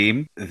rugby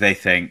team," they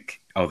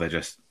think, "Oh,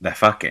 they're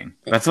fucking."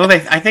 That's all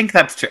they. I think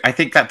that's true. I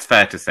think that's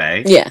fair to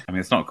say. Yeah. I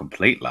mean, it's not a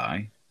complete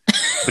lie.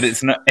 But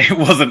it's not. It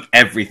wasn't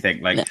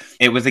everything. Like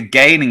It was a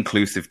gay and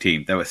inclusive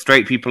team. There were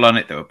straight people on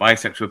it. There were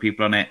bisexual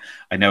people on it.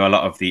 I know a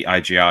lot of the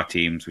IGR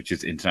teams, which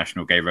is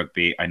International Gay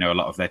Rugby. I know a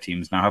lot of their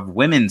teams now have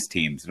women's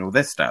teams and all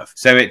this stuff.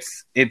 So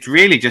it's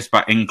really just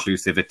about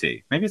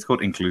inclusivity. Maybe it's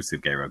called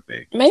Inclusive Gay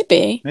Rugby.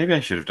 Maybe I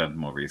should have done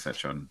more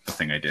research on the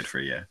thing I did for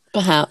a year.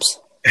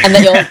 Perhaps. And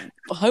that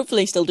you're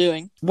hopefully still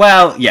doing.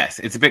 Well, yes,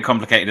 it's a bit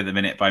complicated at the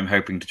minute, but I'm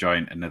hoping to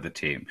join another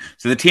team.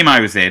 So the team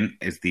I was in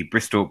is the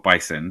Bristol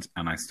Bisons,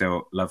 and I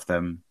still love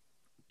them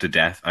to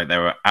death. They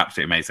were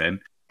absolutely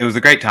amazing. It was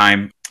a great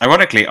time.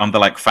 Ironically, on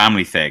the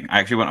family thing, I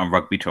actually went on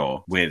rugby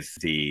tour with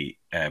the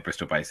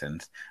Bristol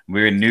Bisons.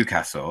 We were in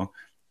Newcastle.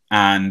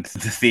 And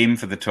the theme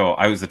for the tour,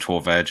 I was a tour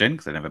virgin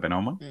because I'd never been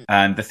on one.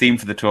 And the theme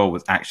for the tour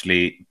was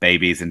actually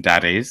babies and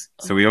daddies.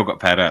 So we all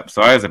got paired up.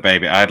 So I was a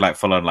baby. I had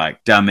full on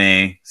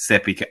dummy,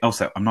 sippy cup.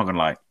 Also, I'm not going to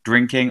lie,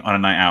 drinking on a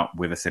night out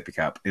with a sippy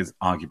cup is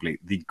arguably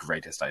the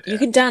greatest idea. You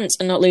can dance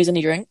and not lose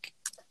any drink.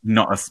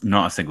 Not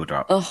a single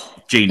drop. Oh,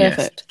 genius.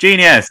 Perfect.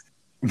 Genius.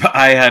 But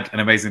I had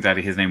an amazing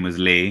daddy. His name was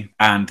Lee.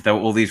 And there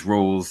were all these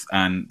rules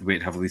and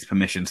we'd have all these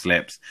permission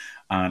slips.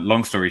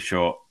 Long story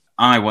short,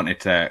 I wanted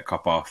to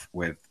cop off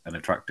with an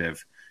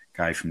attractive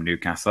guy from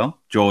Newcastle,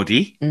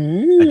 Geordie.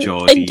 A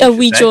Geordie. A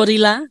wee Geordie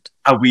lad.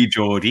 A wee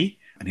Geordie.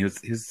 And he was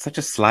such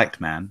a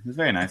slight man. He was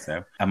very nice,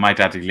 though. And my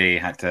daddy Lee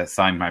had to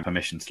sign my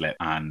permission slip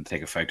and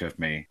take a photo of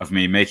me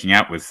making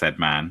out with said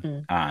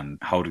man and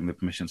holding the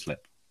permission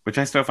slip, which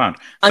I still found.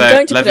 I'm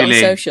going to put it on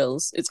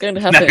socials. It's going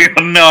to happen. No,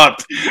 you're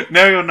not.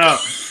 No, you're not.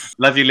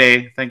 Love you,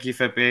 Lee. Thank you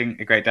for being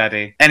a great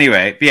daddy.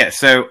 Anyway, but yeah,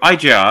 so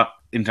IGR,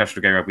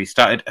 International Gay Rugby,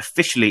 started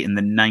officially in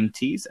the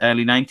 90s,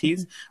 early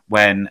 90s,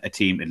 when a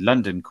team in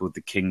London called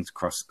the King's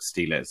Cross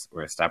Steelers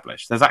were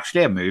established. There's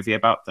actually a movie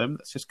about them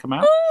that's just come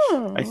out,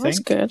 I think. That's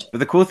good. But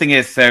the cool thing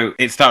is, so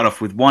it started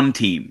off with one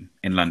team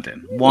in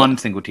London, one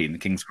single team, the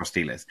King's Cross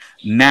Steelers.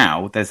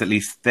 Now there's at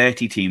least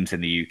 30 teams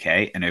in the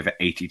UK and over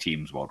 80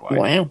 teams worldwide.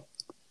 Wow.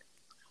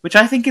 Which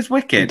I think is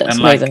wicked. That's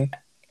and amazing.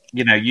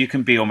 You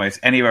can be almost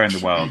anywhere in the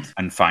world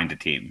and find a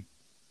team.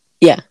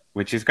 Yeah.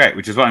 Which is great,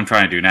 which is what I'm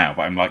trying to do now,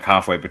 but I'm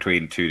halfway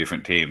between two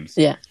different teams.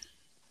 Yeah.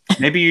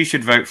 Maybe you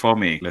should vote for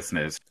me,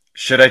 listeners.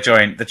 Should I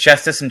join the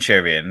Chester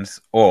Centurions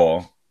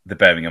or the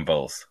Birmingham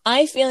Bulls?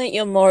 I feel like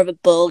you're more of a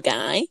bull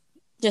guy.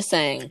 Just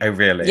saying. Oh,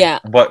 really? Yeah.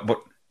 What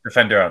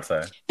defend your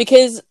answer?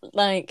 Because,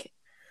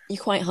 you're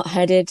quite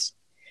hot-headed,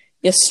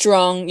 you're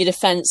strong, you're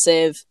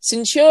defensive.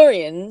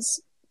 Centurions,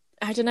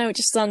 I don't know, it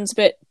just sounds a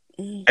bit...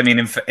 I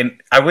mean,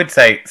 I would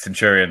say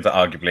Centurions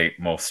are arguably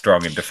more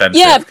strong and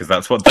defensive because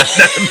that's what they're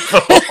known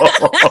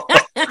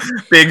for.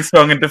 Being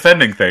strong and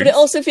defending things. But it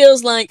also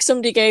feels like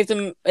somebody gave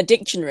them a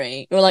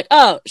dictionary. We're like,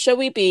 oh, shall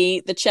we be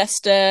the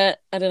Chester,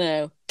 I don't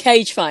know,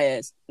 Cage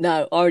Fires?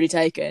 No, already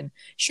taken.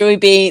 Shall we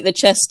be the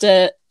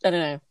Chester, I don't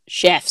know,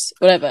 Chefs,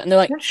 whatever? And they're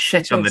like...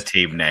 Shit on the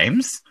team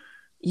names.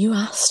 You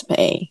asked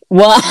me.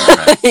 Why?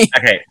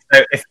 Okay,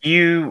 so if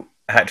you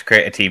had to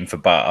create a team for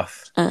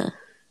Bath...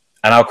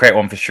 And I'll create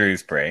one for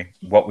Shrewsbury.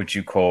 What would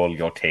you call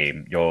your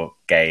team? Your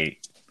gay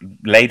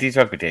ladies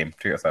rugby team?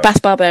 To yourself.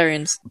 Bath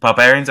Barbarians.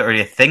 Barbarians are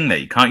already a thing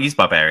that you can't use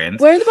barbarians.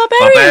 Where are the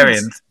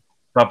barbarians?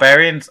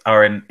 Barbarians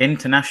are an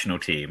international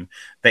team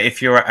that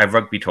if you're at a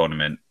rugby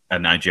tournament,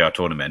 an IGR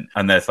tournament,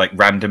 and there's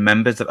random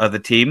members of other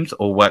teams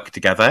all work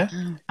together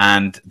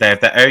and they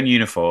have their own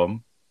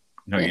uniform.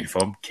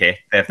 Kit.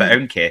 They have their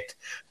own kit,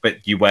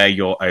 but you wear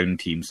your own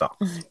team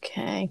socks.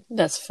 Okay,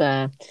 that's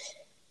fair.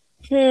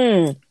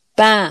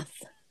 Bath.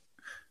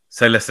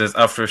 So, listeners,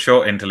 after a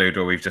short interlude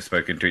where we've just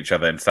spoken to each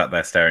other and sat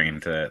there staring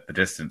into the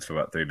distance for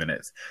about 3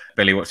 minutes,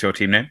 Billy, what's your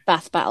team name?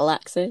 Bath Battle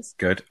Axes.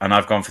 Good. And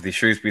I've gone for the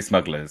Shrewsbury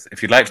Smugglers.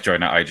 If you'd like to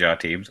join our IGR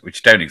teams,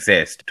 which don't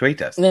exist,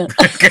 tweet us. No.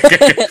 Let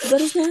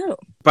us know.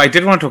 But I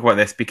did want to talk about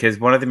this because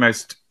one of the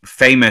most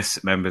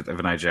famous members of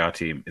an IGR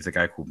team is a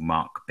guy called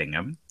Mark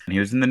Bingham. And he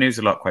was in the news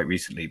a lot quite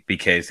recently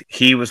because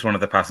he was one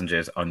of the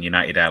passengers on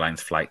United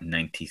Airlines Flight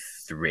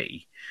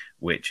 93,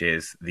 which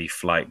is the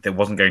flight that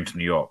wasn't going to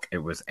New York. It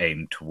was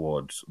aimed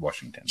towards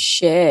Washington.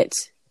 Shit.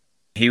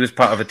 He was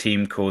part of a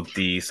team called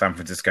the San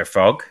Francisco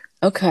Fog.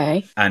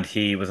 Okay. And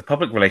he was a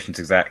public relations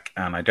exec,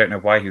 and I don't know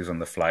why he was on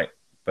the flight,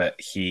 but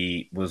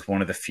he was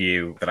one of the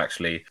few that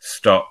actually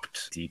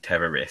stopped the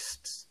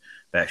terrorists.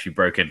 They actually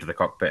broke into the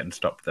cockpit and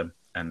stopped them,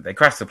 and they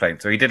crashed the plane.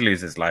 So he did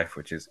lose his life,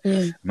 which is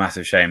a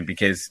massive shame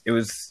because it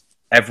was...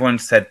 Everyone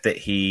said that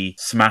he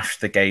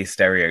smashed the gay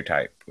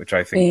stereotype, which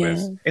I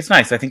think it's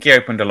nice. I think he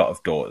opened a lot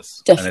of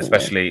doors. Definitely. And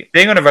especially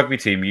being on a rugby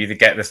team, you either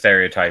get the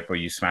stereotype or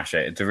you smash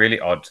it. It's a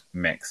really odd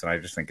mix, and I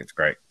just think it's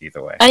great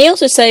either way. And he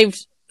also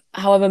saved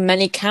however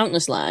many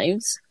countless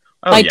lives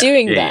by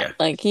doing that. Yeah.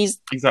 Like he's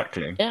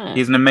exactly. Yeah.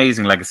 He's an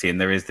amazing legacy, and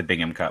there is the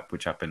Bingham Cup,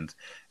 which happens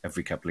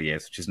every couple of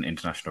years, which is an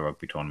international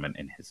rugby tournament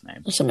in his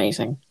name. It's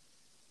amazing.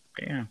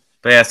 But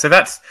yeah, so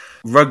that's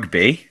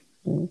rugby.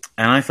 And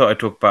I thought I'd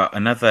talk about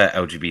another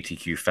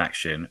LGBTQ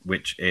faction,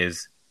 which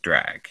is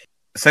drag.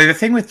 So the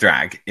thing with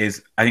drag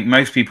is I think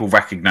most people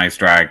recognise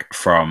drag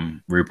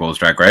from RuPaul's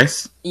Drag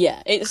Race.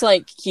 Yeah, it's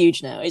like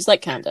huge now. It's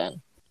like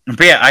Countdown.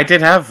 But yeah, I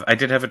did have a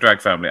drag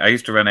family. I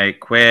used to run a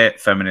queer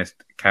feminist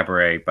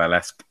cabaret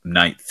burlesque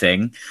night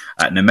thing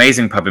at an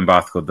amazing pub in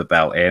Bath called the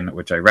Bell Inn,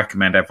 which I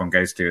recommend everyone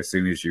goes to as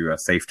soon as you are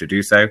safe to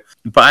do so.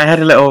 But I had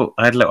a little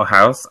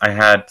house. I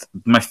had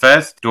my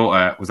first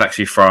daughter was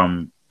actually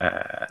from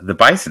the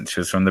Bisons. She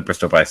was from the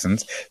Bristol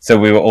Bisons. So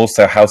we were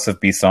also House of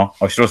Bison.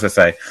 I should also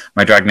say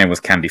my drag name was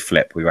Candy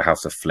Flip. We were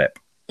House of Flip.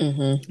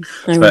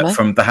 Mm-hmm. But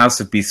from the House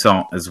of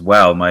Bison as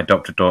well, my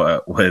adopted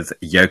daughter was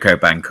Yoko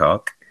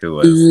Bangkok, who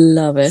was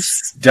love it,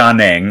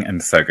 stunning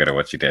and so good at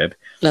what she did.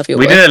 Love your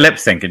We work. did a lip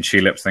sync, and she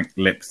lip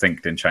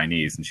synced in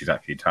Chinese, and she's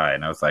actually Thai.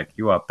 And I was like,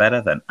 "You are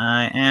better than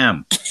I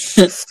am."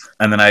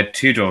 And then I had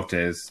 2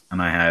 daughters,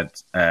 and I had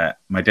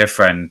my dear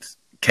friend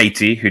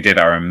Katie, who did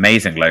our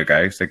amazing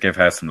logo, so give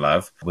her some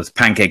love, was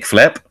Pancake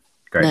Flip.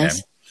 Great name.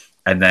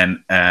 And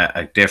then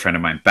a dear friend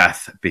of mine,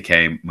 Beth,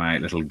 became my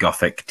little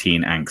gothic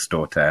teen angst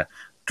daughter,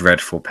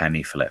 Dreadful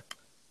Penny Flip.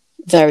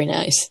 Very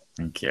nice.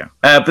 Thank you.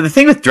 But the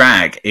thing with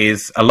drag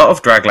is a lot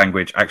of drag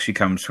language actually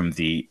comes from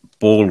the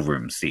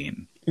ballroom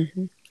scene.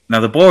 Mm-hmm.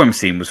 Now, the ballroom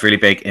scene was really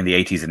big in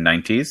the 80s and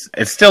 90s.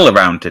 It's still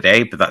around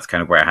today, but that's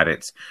kind of where it had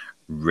its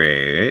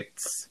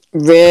roots. I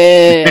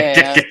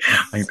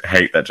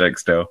hate that joke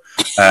still.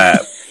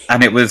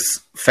 And it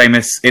was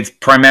famous. It's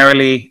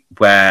primarily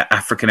where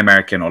African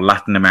American or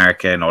Latin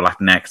American or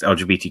Latinx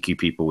LGBTQ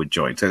people would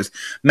join. So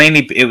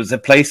it was a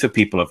place for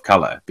people of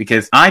color,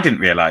 because I didn't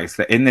realize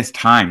that in this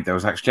time there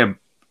was actually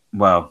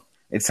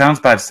it sounds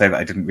bad to say that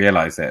I didn't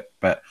realize it,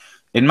 but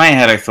in my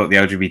head I thought the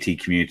LGBT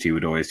community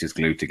would always just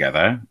glue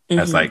together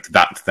as like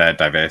that's their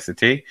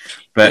diversity.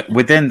 But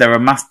within there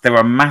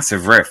are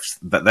massive rifts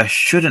that there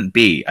shouldn't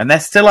be, and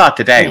there still are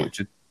today, which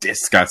is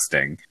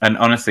disgusting. And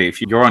honestly,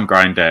 if you're on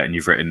Grindr and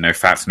you've written no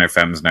fats, no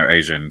femmes, no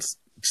Asians,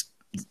 just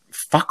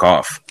fuck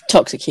off.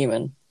 Toxic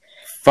human.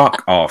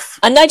 Fuck off.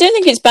 And I don't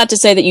think it's bad to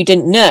say that you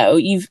didn't know.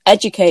 You've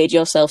educated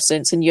yourself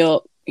since, and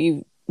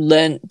you've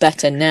learned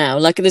better now.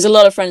 Like, there's a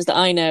lot of friends that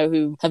I know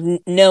who have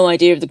no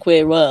idea of the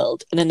queer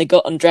world, and then they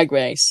got on Drag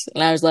Race,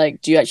 and I was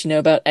like, do you actually know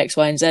about X,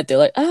 Y, and Z? They're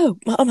like, oh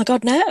my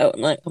god, no.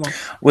 I'm like, come on.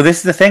 Well, this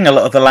is the thing. A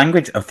lot of the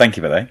language... Oh, thank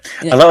you, by the way.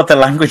 Yeah. A lot of the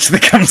language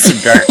that comes from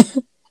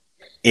drag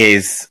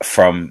is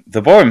from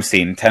the ballroom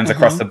scene, tends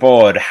across the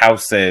board.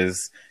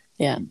 Houses,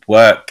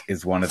 work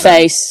is one of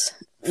them.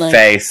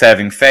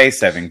 Serving face,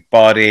 serving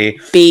body.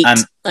 Beat, and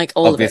like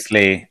all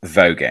obviously of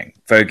it. Voguing.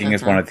 Voguing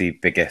is one of the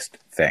biggest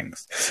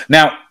things.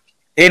 Now,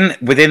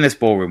 within this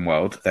ballroom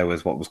world, there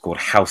was what was called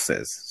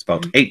houses,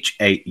 spelled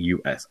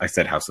Haus. I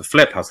said House of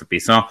Flip, House of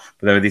Bison,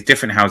 but there were these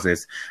different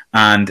houses,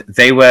 and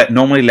they were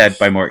normally led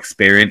by more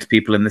experienced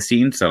people in the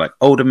scene, so like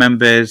older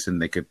members,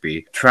 and they could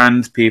be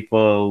trans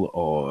people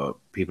or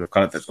people of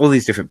color. There's all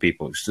these different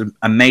people. It's an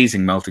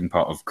amazing melting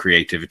pot of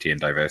creativity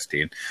and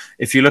diversity. And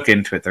if you look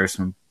into it, there are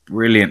some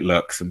brilliant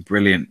looks and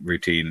brilliant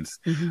routines.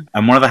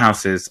 And one of the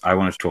houses I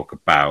want to talk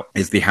about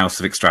is the House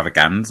of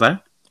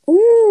Extravaganza.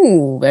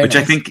 Ooh, which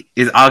nice. I think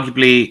is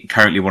arguably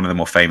currently one of the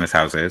more famous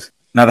houses.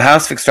 Now, the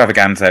House of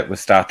Extravaganza was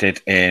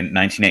started in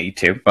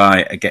 1982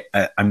 by,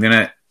 I'm going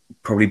to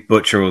probably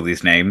butcher all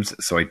these names,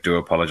 so I do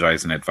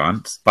apologize in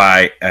advance,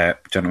 by a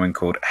gentleman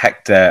called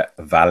Hector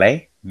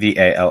Valle,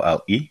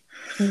 Valle.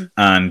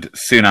 And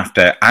soon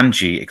after,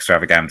 Angie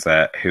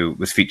Extravaganza, who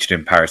was featured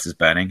in Paris is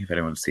Burning, if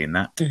anyone's seen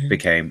that,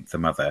 became the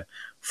mother.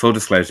 Full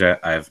disclosure,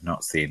 I have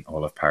not seen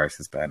all of Paris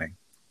is Burning.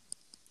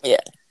 Yeah.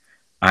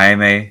 I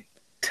am a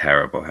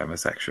terrible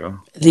homosexual.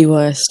 The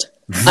worst.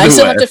 I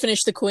still have to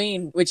finish The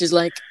Queen, which is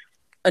like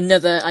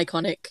another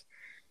iconic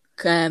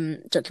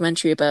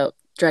documentary about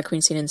drag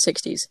queen scene in the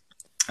 60s.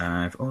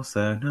 I've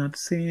also not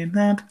seen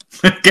that.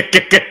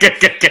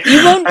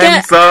 You won't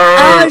get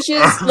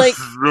Arja's, like...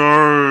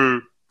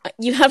 No.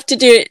 You have to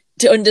do it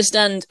to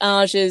understand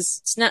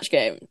Arja's Snatch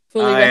Game.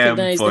 Fully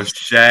recognise for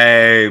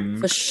shame.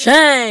 For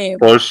shame.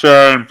 For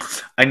shame.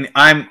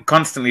 I'm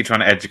constantly trying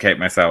to educate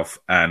myself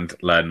and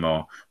learn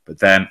more. But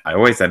then I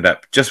always end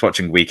up just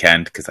watching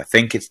Weekend because I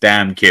think it's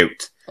damn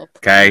cute.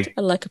 Okay?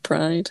 I like a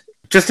pride.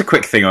 Just a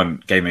quick thing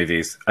on gay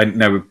movies. I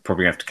know we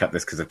probably have to cut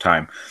this because of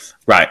time.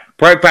 Right.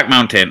 Brokeback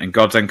Mountain and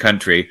God's Own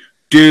Country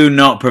do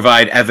not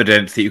provide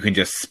evidence that you can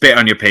just spit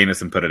on your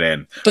penis and put it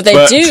in. But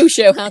they do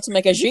show how to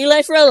make a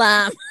gilet for a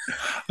lamb.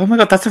 Oh my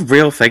God, that's a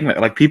real thing.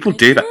 Like, people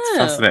do that. It's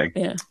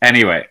fascinating. Yeah.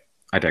 Anyway,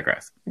 I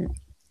digress.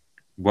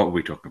 What were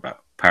we talking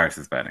about? Paris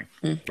is Burning.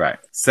 Right.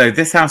 So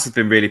this house has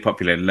been really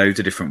popular in loads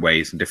of different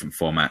ways and different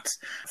formats.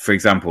 For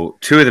example,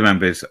 two of the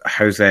members,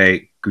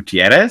 Jose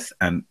Gutierrez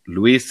and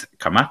Luis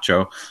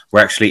Camacho, were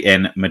actually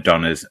in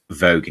Madonna's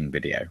voguing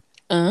video.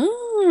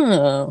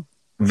 Oh.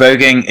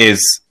 Voguing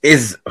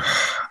is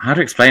how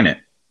to explain it?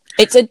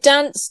 It's a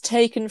dance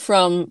taken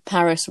from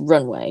Paris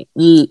runway,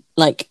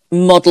 like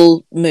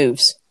model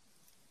moves.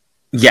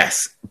 Yes,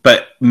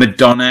 but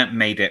Madonna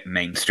made it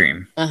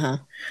mainstream. Uh-huh.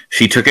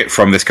 She took it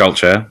from this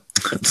culture.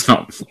 It's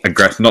not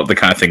not the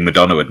kind of thing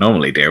Madonna would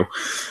normally do.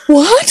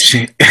 What?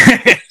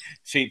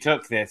 She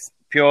took this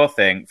pure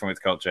thing from its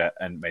culture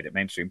and made it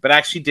mainstream, but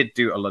actually did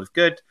do a lot of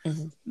good.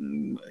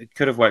 Mm-hmm. It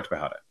could have worked a bit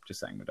harder, just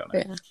saying, Madonna.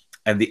 Yeah.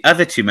 And the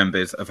other two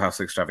members of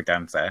House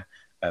Extravaganza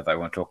that I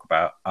want to talk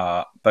about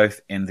are both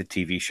in the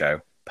TV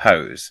show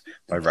Pose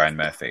by Ryan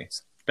Murphy.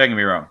 Don't get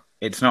me wrong,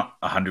 it's not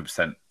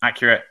 100%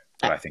 accurate,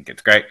 but I think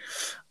it's great.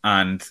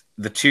 And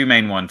the two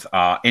main ones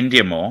are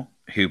India Moore,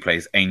 who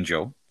plays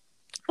Angel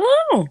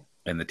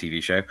in the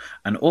TV show,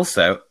 and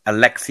also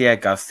Alexia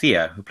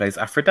Garcia, who plays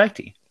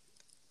Aphrodite,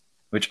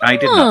 which I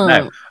did not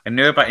know. I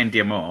knew about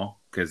India Moore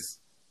because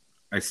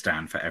I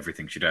stand for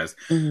everything she does.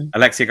 Mm-hmm.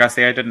 Alexia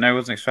Garcia I didn't know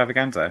was an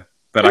Extravaganza,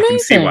 but I can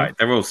see why.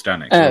 They're all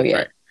stunning. Oh, yeah.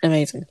 Great.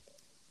 Amazing.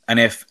 And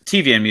if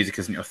TV and music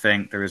isn't your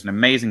thing, there is an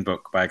amazing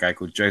book by a guy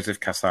called Joseph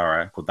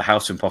Cassara called The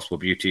House of Impossible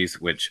Beauties,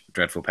 which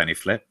Dreadful Penny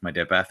Flip, my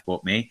dear Beth,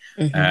 bought me.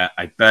 Mm-hmm.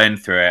 I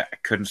burned through it. I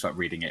couldn't stop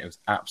reading it. It was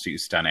absolutely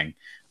stunning.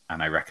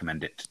 And I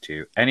recommend it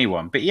to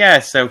anyone. But yeah,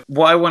 so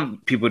what I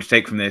want people to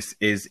take from this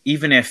is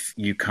even if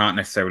you can't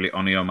necessarily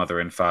honor your mother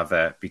and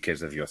father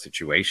because of your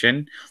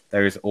situation,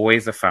 there is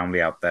always a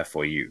family out there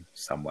for you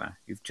somewhere.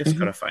 You've just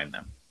got to find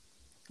them.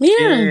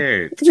 Yeah,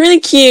 cute. It's really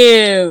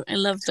cute. I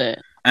loved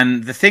it.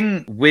 And the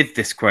thing with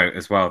this quote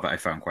as well that I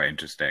found quite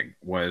interesting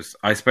was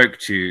I spoke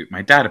to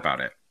my dad about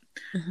it.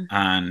 Mm-hmm.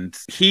 And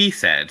he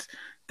said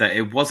that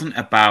it wasn't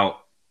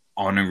about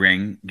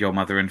honoring your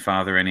mother and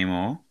father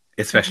anymore,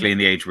 especially in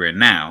the age we're in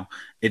now.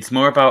 It's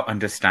more about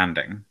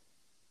understanding.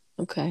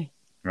 Okay.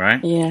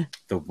 Right? Yeah.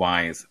 The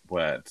wise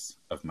words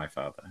of my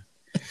father.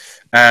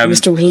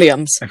 Mr.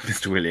 Williams.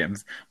 Mr.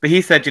 Williams. But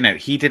he said,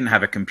 he didn't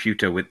have a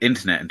computer with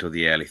internet until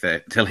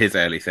till his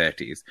early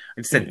 30s.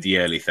 I just said the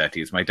early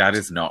 30s. My dad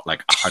is not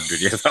like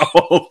 100 years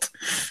old.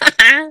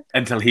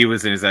 Until he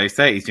was in his early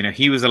 30s.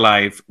 He was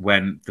alive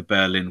when the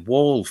Berlin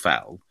Wall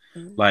fell.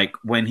 Mm. Like,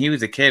 when he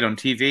was a kid on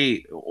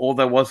TV, all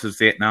there was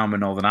Vietnam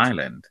and Northern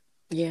Ireland.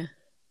 Yeah.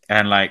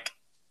 And, like,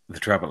 the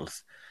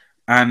Troubles.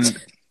 And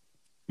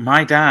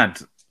my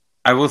dad...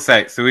 I will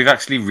say, so we've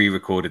actually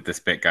re-recorded this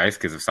bit, guys,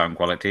 because of sound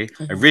quality.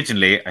 Mm-hmm.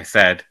 Originally, I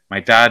said, my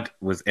dad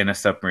was in a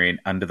submarine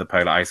under the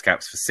polar ice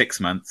caps for 6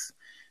 months.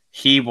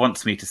 He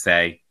wants me to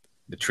say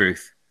the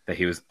truth, that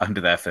he was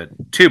under there for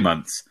 2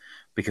 months,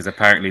 because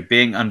apparently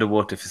being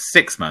underwater for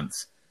 6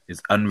 months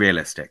is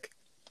unrealistic.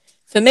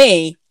 For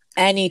me,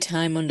 any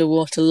time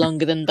underwater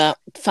longer than about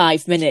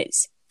 5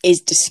 minutes is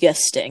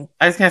disgusting.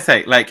 I was going to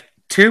say,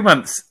 2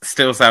 months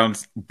still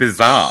sounds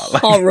bizarre.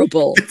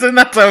 Horrible. Isn't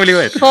that totally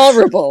weird?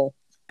 Horrible.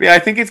 Yeah, I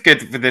think it's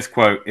good for this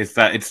quote is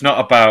that it's not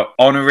about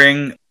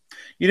honoring.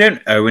 You don't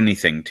owe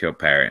anything to your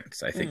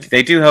parents. I think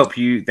they do help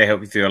you. They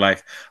help you through your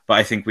life. But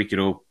I think we could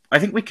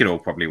all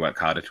probably work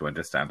harder to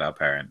understand our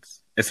parents,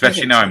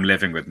 especially now I'm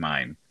living with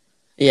mine.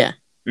 Yeah,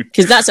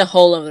 because that's a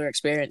whole other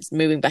experience.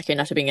 Moving back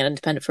in after being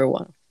independent for a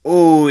while.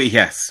 Oh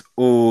yes.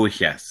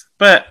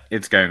 But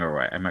it's going all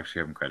right. I'm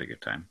actually having quite a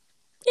good time.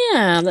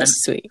 Yeah,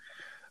 that's sweet.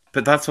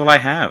 But that's all I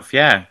have.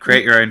 Yeah,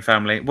 create your own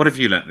family. What have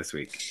you learnt this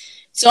week?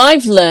 So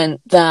I've learned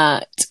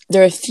that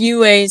there are a few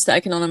ways that I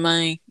can honour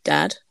my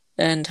dad,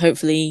 and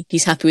hopefully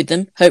he's happy with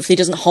them. Hopefully he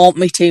doesn't haunt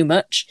me too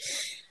much.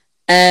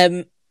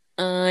 I've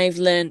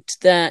learned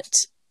that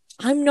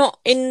I'm not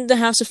in the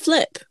House of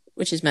Flip,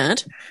 which is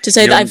mad. To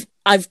say that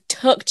I've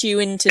tucked you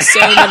into so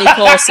many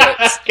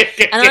corsets,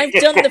 and I've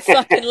done the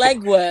fucking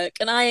legwork,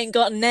 and I ain't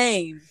got a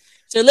name.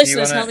 So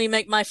listeners, help me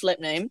make my flip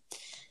name.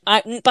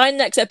 By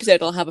next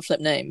episode, I'll have a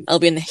flip name. I'll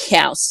be in the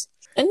house.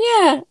 And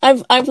yeah,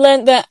 I've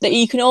learned that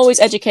you can always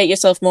educate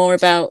yourself more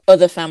about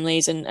other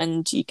families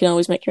and you can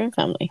always make your own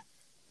family.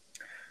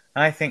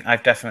 I think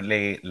I've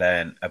definitely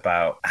learned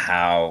about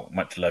how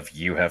much love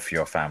you have for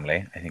your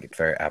family. I think it's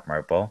very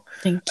admirable.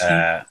 Thank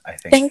you.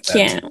 Thank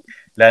you.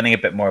 Learning a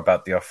bit more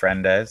about the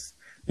ofrendas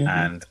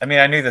And I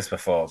memean, I knew this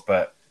before,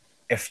 but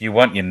if you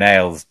want your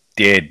nails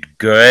did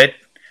good,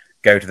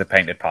 go to the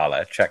Painted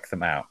Parlour. Check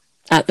them out.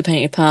 At the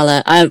Painted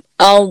Parlour.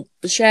 I'll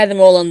share them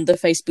all on the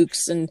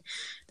Facebooks and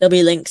there'll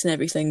be links and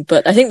everything.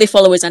 But I think they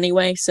follow us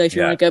anyway, so if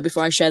you want to go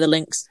before I share the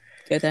links,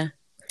 go there.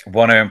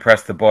 Want to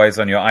impress the boys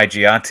on your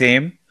IGR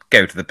team?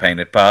 Go to the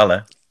Painted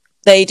Parlour.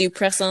 They do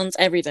press-ons,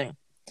 everything.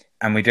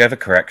 And we do have a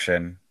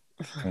correction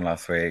from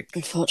last week.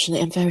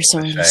 Unfortunately, I'm very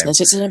sorry,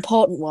 listeners. It's an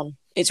important one.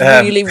 It's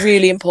really,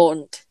 really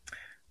important.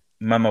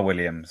 Mama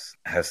Williams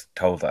has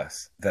told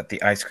us that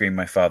the ice cream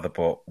my father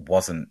bought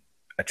wasn't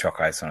a chalk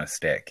ice on a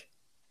stick.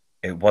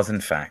 It was,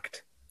 in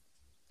fact,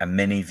 a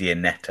mini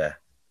Viennetta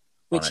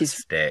on a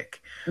stick.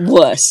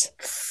 Worse.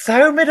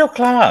 So middle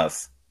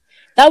class.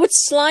 That would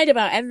slide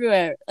about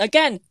everywhere.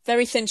 Again,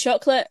 very thin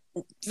chocolate,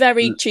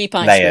 very cheap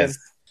ice Layers.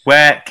 cream.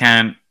 Where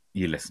can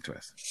you listen to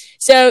us?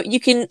 So you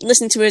can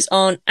listen to us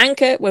on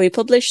Anchor, where we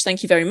publish.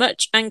 Thank you very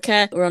much,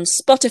 Anchor. We're on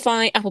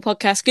Spotify, Apple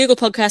Podcasts, Google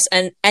Podcasts,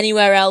 and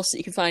anywhere else that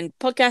you can find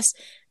podcasts.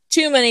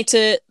 Too many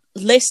to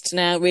list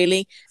now,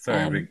 really.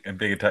 Sorry, I'm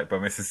being attacked by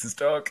my sister's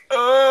dog.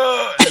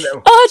 Oh,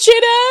 hello. Oh,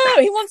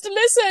 Chino! He wants to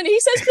listen. He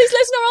says, please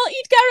listen or I'll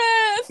eat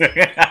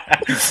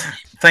Gareth.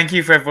 Thank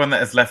you for everyone that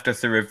has left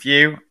us a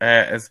review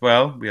as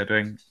well. We are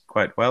doing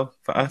quite well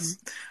for us.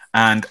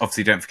 And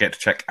obviously, don't forget to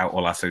check out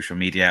all our social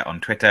media on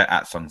Twitter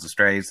at Songs of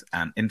Strays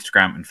and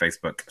Instagram and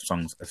Facebook,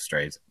 Songs of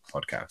Strays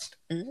Podcast.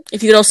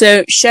 If you could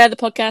also share the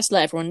podcast,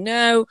 let everyone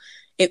know.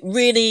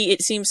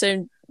 It seems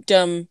so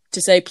dumb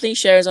to say, please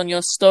share us on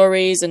your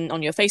stories and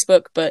on your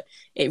Facebook, but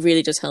it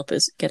really does help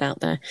us get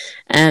out there.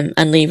 And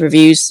leave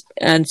reviews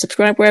and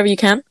subscribe wherever you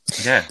can.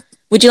 Yeah.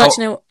 Would you like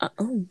to know?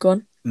 Go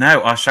on.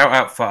 No, our shout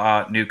out for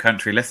our new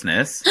country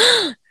listeners.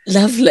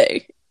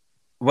 Lovely.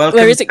 Welcome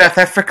to South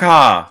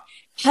Africa.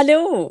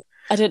 Hello.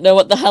 I don't know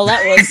what the hell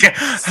that was.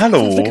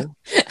 Hello.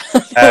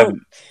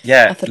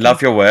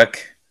 Love your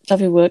work.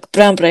 Love your work.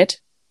 Brown bread.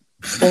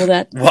 All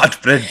that.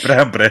 White bread,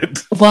 brown bread.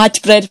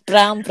 White bread,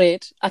 brown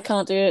bread. I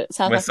can't do it.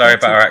 We're sorry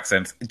about our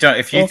accents. John,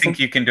 if you think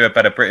you can do a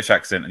better British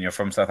accent and you're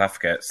from South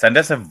Africa, send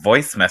us a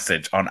voice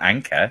message on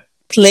Anchor.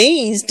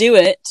 Please do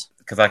it.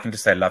 Because I can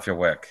just say, love your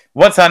work.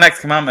 What's our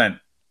next commandment?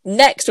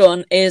 Next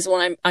one is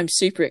one I'm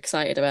super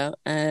excited about.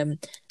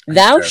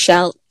 Thou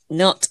shalt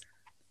not...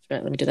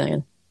 Right, let me do that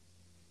again.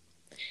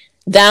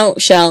 Thou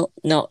shalt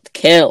not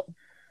kill.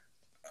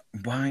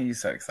 Why are you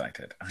so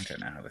excited? I don't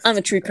know how this I'm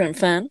a true crime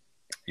fan.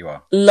 You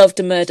are. Love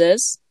the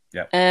murders.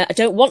 Yep. I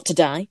don't want to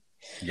die.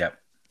 Yep.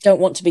 Don't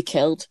want to be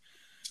killed.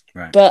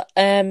 Right. But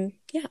I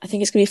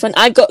think it's going to be fun.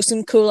 I've got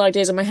some cool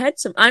ideas in my head.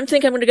 So I'm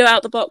thinking I'm going to go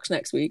out the box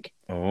next week.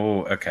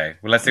 Oh, okay.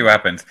 Well, let's see what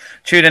happens.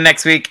 Tune in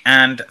next week,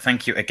 and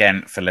thank you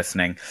again for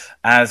listening.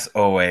 As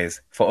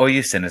always, for all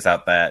you sinners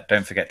out there,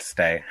 don't forget to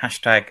stay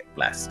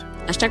 #blessed.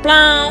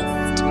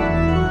 #blessed.